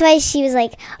 So that's why she was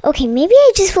like, okay, maybe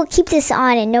I just will keep this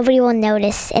on and nobody will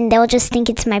notice and they'll just think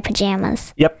it's my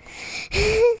pajamas. Yep.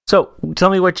 So, tell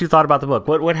me what you thought about the book.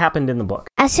 What happened in the book?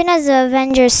 As soon as the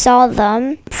Avengers saw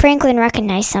them, Franklin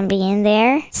recognized somebody in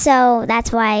there. So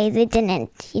that's why they didn't,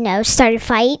 start a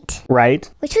fight. Right.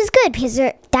 Which was good because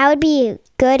that would be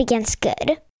good against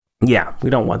good. Yeah, we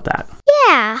don't want that.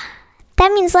 Yeah.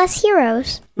 That means less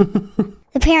heroes.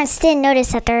 The parents didn't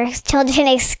notice that their children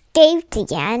escaped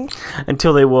again.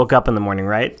 Until they woke up in the morning,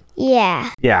 right?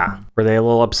 Yeah. Yeah. Were they a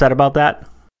little upset about that?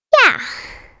 Yeah.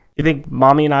 You think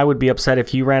Mommy and I would be upset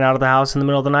if you ran out of the house in the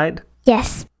middle of the night?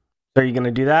 Yes. Are you going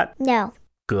to do that? No.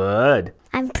 Good.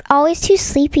 I'm always too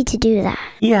sleepy to do that.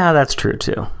 Yeah, that's true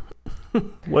too.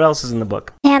 What else is in the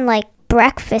book? They had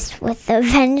breakfast with the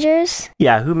Avengers.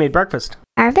 Yeah, who made breakfast?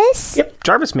 Jarvis? Yep,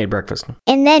 Jarvis made breakfast.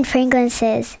 And then Franklin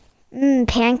says,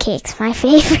 pancakes, my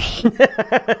favorite.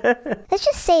 Let's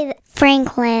just say that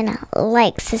Franklin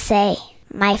likes to say,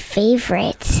 my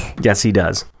favorite. Yes, he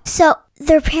does. So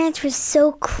their parents were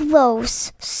so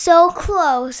close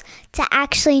to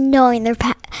actually knowing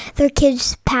their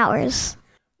kids' powers.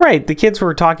 Right. The kids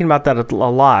were talking about that a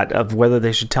lot, of whether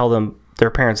they should tell their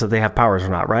parents that they have powers or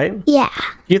not, right? Yeah.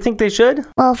 You think they should?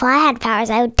 Well, if I had powers,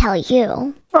 I would tell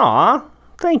you. Aw,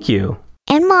 thank you.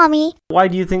 And Mommy. Why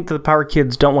do you think the power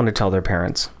kids don't want to tell their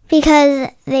parents? Because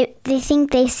they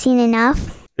think they've seen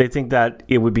enough. They think that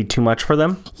it would be too much for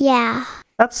them? Yeah.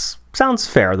 That sounds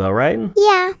fair, though, right?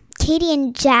 Yeah. Katie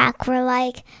and Jack were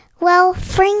like, well,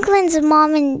 Franklin's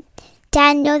mom and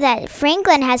dad know that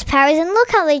Franklin has powers and look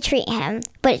how they treat him.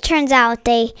 But it turns out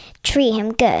they treat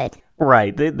him good.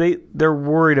 Right. They're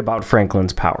worried about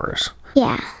Franklin's powers.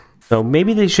 Yeah. So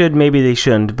maybe they should, maybe they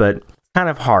shouldn't, but it's kind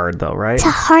of hard, though, right? It's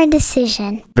a hard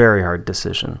decision. Very hard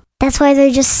decision. That's why they're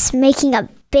just making up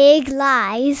big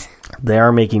lies. They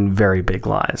are making very big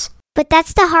lies. But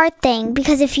that's the hard thing,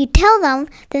 because if you tell them,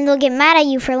 then they'll get mad at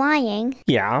you for lying.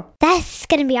 Yeah. That's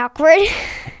going to be awkward.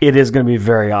 It is going to be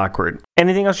very awkward.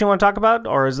 Anything else you want to talk about,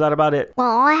 or is that about it?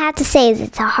 Well, all I have to say is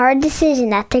it's a hard decision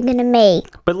that they're going to make.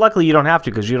 But luckily you don't have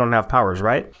to, because you don't have powers,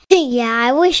 right?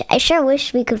 Yeah, I sure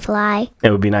wish we could fly.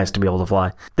 It would be nice to be able to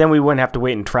fly. Then we wouldn't have to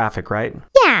wait in traffic, right?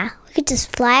 Yeah, we could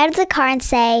just fly out of the car and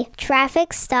say,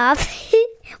 traffic stop.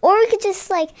 Or we could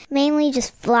just, mainly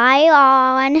just fly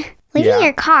on. Leaving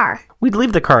your car. We'd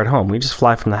leave the car at home. We just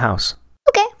fly from the house.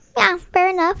 Okay, yeah, fair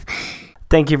enough.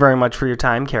 Thank you very much for your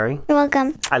time, Carrie. You're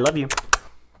welcome. I love you.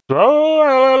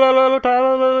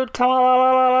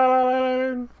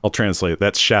 I'll translate.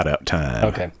 That's shout-out time.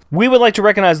 Okay. We would like to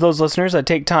recognize those listeners that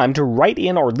take time to write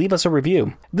in or leave us a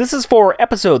review. This is for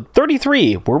episode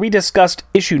 33, where we discussed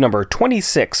issue number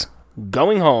 26,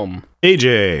 Going Home.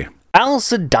 AJ. Al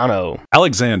Sedano.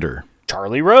 Alexander.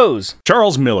 Charlie Rose.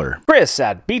 Charles Miller. Chris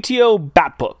at BTO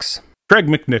Batbooks. Craig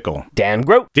McNichol. Dan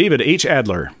Grote. David H.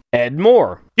 Adler. Ed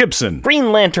Moore. Gibson.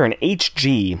 Green Lantern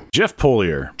HG. Jeff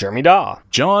Polier. Jeremy Daw.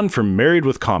 John from Married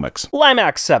with Comics.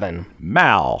 Limax7.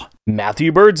 Mal.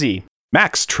 Matthew Birdsey.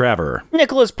 Max Traver.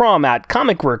 Nicholas Prom at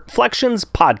Comic Reflections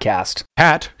Podcast.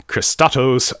 Pat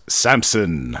Christatos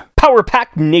Sampson. Power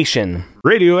Pack Nation.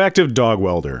 Radioactive Dog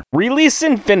Welder. Release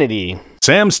Infinity.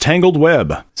 Sam's Tangled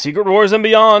Web. Secret Wars and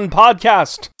Beyond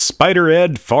Podcast. Spider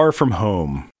Ed Far From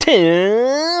Home.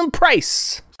 Tim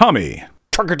Price. Tommy.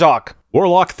 Trucker Talk.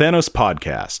 Warlock Thanos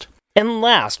Podcast. And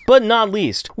last but not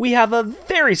least, we have a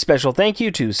very special thank you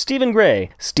to Stephen Gray.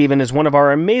 Stephen is one of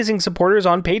our amazing supporters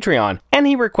on Patreon, and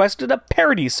he requested a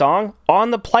parody song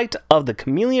on the plight of the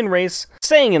chameleon race,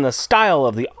 sang in the style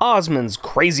of the Osmond's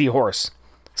Crazy Horse.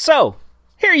 So,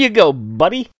 here you go,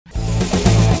 buddy.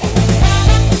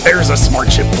 There's a smart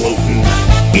ship floating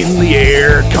in the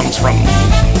air. Comes from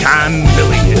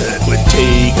Camellia. It would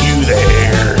take you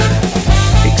there.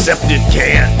 Except it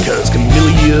can't, cause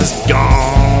Camelia's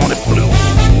gone. It flew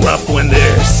up when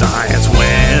their science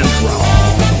went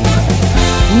wrong.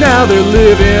 Now they're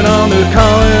living on their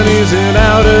colonies in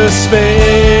outer space.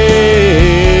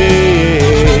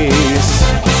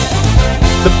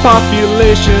 The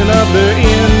population of their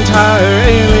entire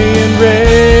alien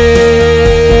race.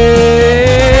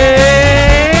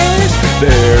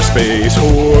 Their space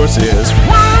horses.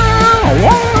 Wow,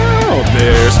 wow.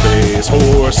 Their space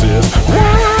horses.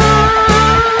 Wow.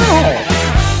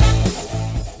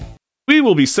 We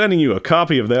will be sending you a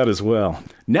copy of that as well.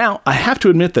 Now, I have to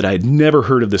admit that I'd never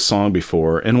heard of this song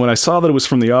before, and when I saw that it was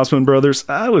from the Osmond Brothers,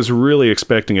 I was really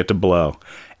expecting it to blow.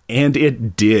 And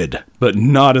it did, but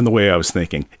not in the way I was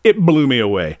thinking. It blew me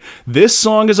away. This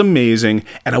song is amazing,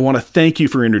 and I want to thank you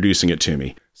for introducing it to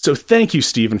me. So thank you,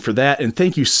 Stephen, for that, and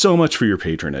thank you so much for your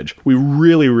patronage. We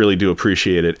really, really do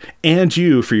appreciate it, and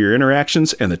you for your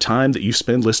interactions and the time that you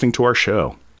spend listening to our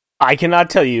show. I cannot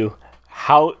tell you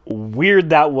how weird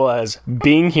that was,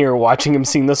 being here watching him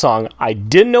sing the song. I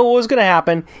didn't know what was going to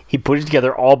happen. He put it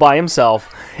together all by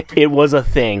himself. It was a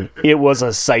thing. It was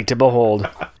a sight to behold.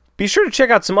 Be sure to check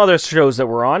out some other shows that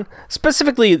we're on,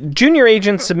 specifically Junior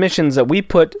Agent submissions that we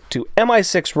put to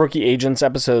MI6 Rookie Agents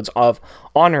episodes of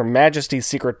On Her Majesty's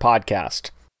Secret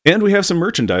Podcast. And we have some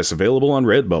merchandise available on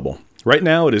Redbubble. Right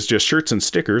now it is just shirts and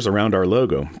stickers around our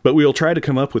logo, but we'll try to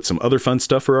come up with some other fun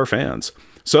stuff for our fans.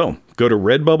 So, go to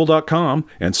redbubble.com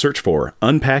and search for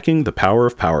Unpacking the Power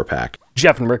of Power Pack.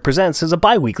 Jeff and Rick Presents is a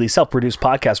bi-weekly self-produced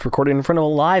podcast recorded in front of a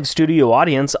live studio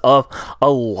audience of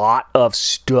a lot of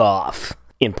stuff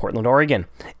in Portland, Oregon.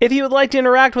 If you would like to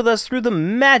interact with us through the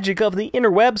magic of the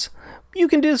interwebs, you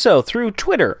can do so through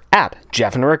Twitter at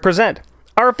Jeff and Rick Present,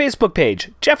 our Facebook page,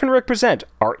 Jeff and Rick Present,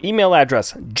 our email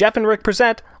address, Jeff and Rick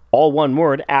Present, all one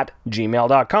word, at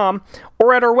gmail.com,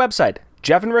 or at our website,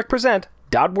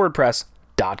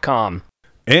 jeffandrickpresent.wordpress.com.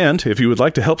 And if you would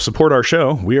like to help support our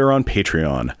show, we are on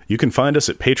Patreon. You can find us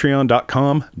at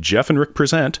patreon.com, Jeff and Rick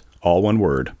Present, all one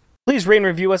word. Please rate and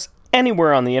review us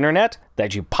anywhere on the internet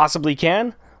that you possibly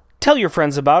can. tell your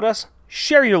friends about us,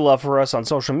 share your love for us on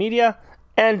social media,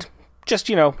 and just,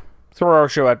 throw our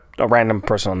show at a random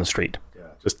person on the street.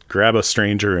 Just grab a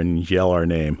stranger and yell our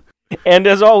name. And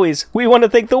as always, we want to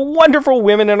thank the wonderful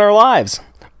women in our lives.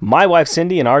 My wife,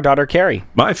 Cindy, and our daughter, Carrie.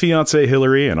 My fiancée,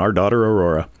 Hillary, and our daughter,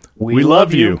 Aurora. We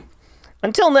love you.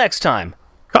 Until next time,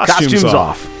 Costumes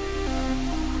off.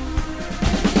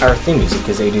 Our theme music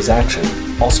is 80s Action.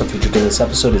 Also featured in this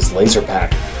episode is Laser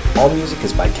Pack. All music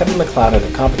is by Kevin MacLeod at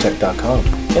Incompetech.com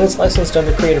and is licensed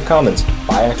under Creative Commons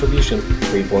by Attribution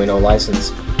 3.0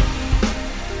 license.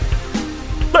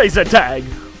 Laser tag!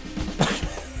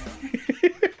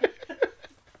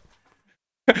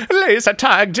 Laser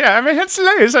tag, Jeremy. It's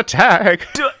laser tag.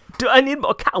 Do I need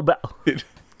more cowbell?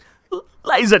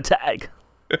 Laser tag.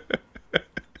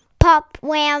 Pop,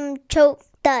 wham, choke,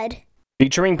 thud.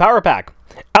 Featuring Power Pack.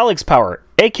 Alex Power,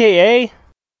 a.k.a.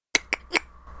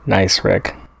 Nice,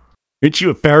 Rick. Aren't you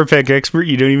a Power Pack expert?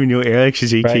 You don't even know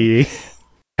Alex's a.k.a. Right.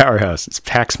 Powerhouse. It's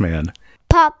Paxman.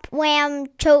 Pop, wham,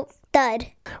 choke, thud.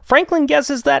 Franklin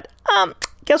guesses that,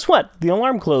 guess what? The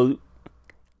alarm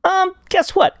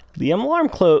guess what? The alarm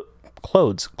clothes.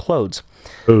 Codes.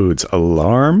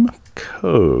 Alarm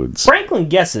codes. Franklin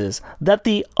guesses that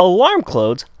the alarm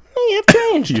clothes may have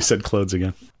changed. You said clothes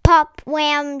again. Pop,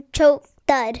 wham, choke,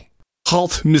 thud.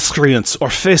 Halt, miscreants, or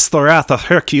face the wrath of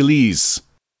Hercules.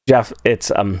 Jeff,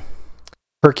 it's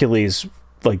Hercules,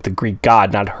 like the Greek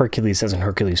god, not Hercules as in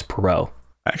Hercules Poirot.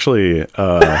 Actually,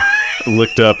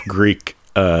 looked up Greek,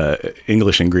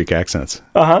 English and Greek accents.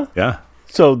 Uh-huh. Yeah.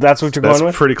 So that's what you're That's going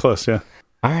with? pretty close, yeah.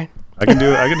 All right. I can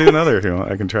do another if you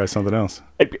want. I can try something else.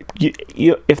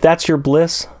 If that's your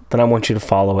bliss, then I want you to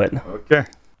follow it. Okay.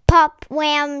 Pop,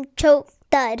 wham, choke,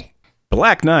 thud.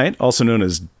 Black Knight, also known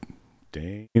as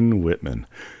Dane Whitman.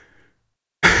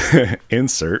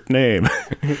 Insert name.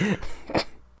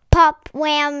 Pop,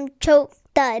 wham, choke,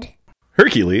 thud.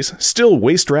 Hercules, still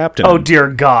waist-wrapped in... Oh, dear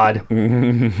God.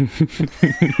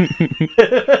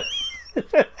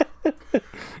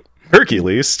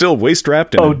 Hercules, still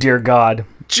waist-wrapped in... Oh, dear God.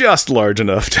 Just large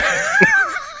enough to...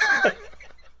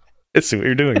 I see what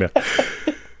you're doing now.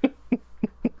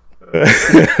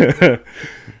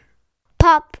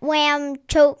 Pop, wham,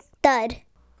 choke, thud.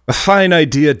 A fine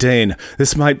idea, Dane.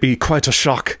 This might be quite a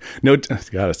shock. No...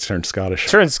 God, it's turned Scottish.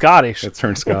 Turn Scottish. It's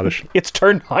turned Scottish. It's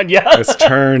turned on you. It's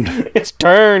turned. It's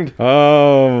turned.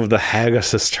 Oh, the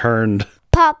haggis is turned.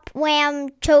 Pop, wham,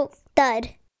 choke, thud.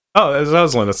 Oh, it's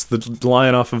Aslan. It's the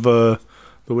lion off of The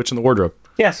Witch in the Wardrobe.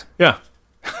 Yes. Yeah.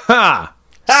 Ha!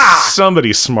 Ah!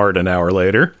 Somebody's smart an hour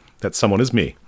later. That someone is me.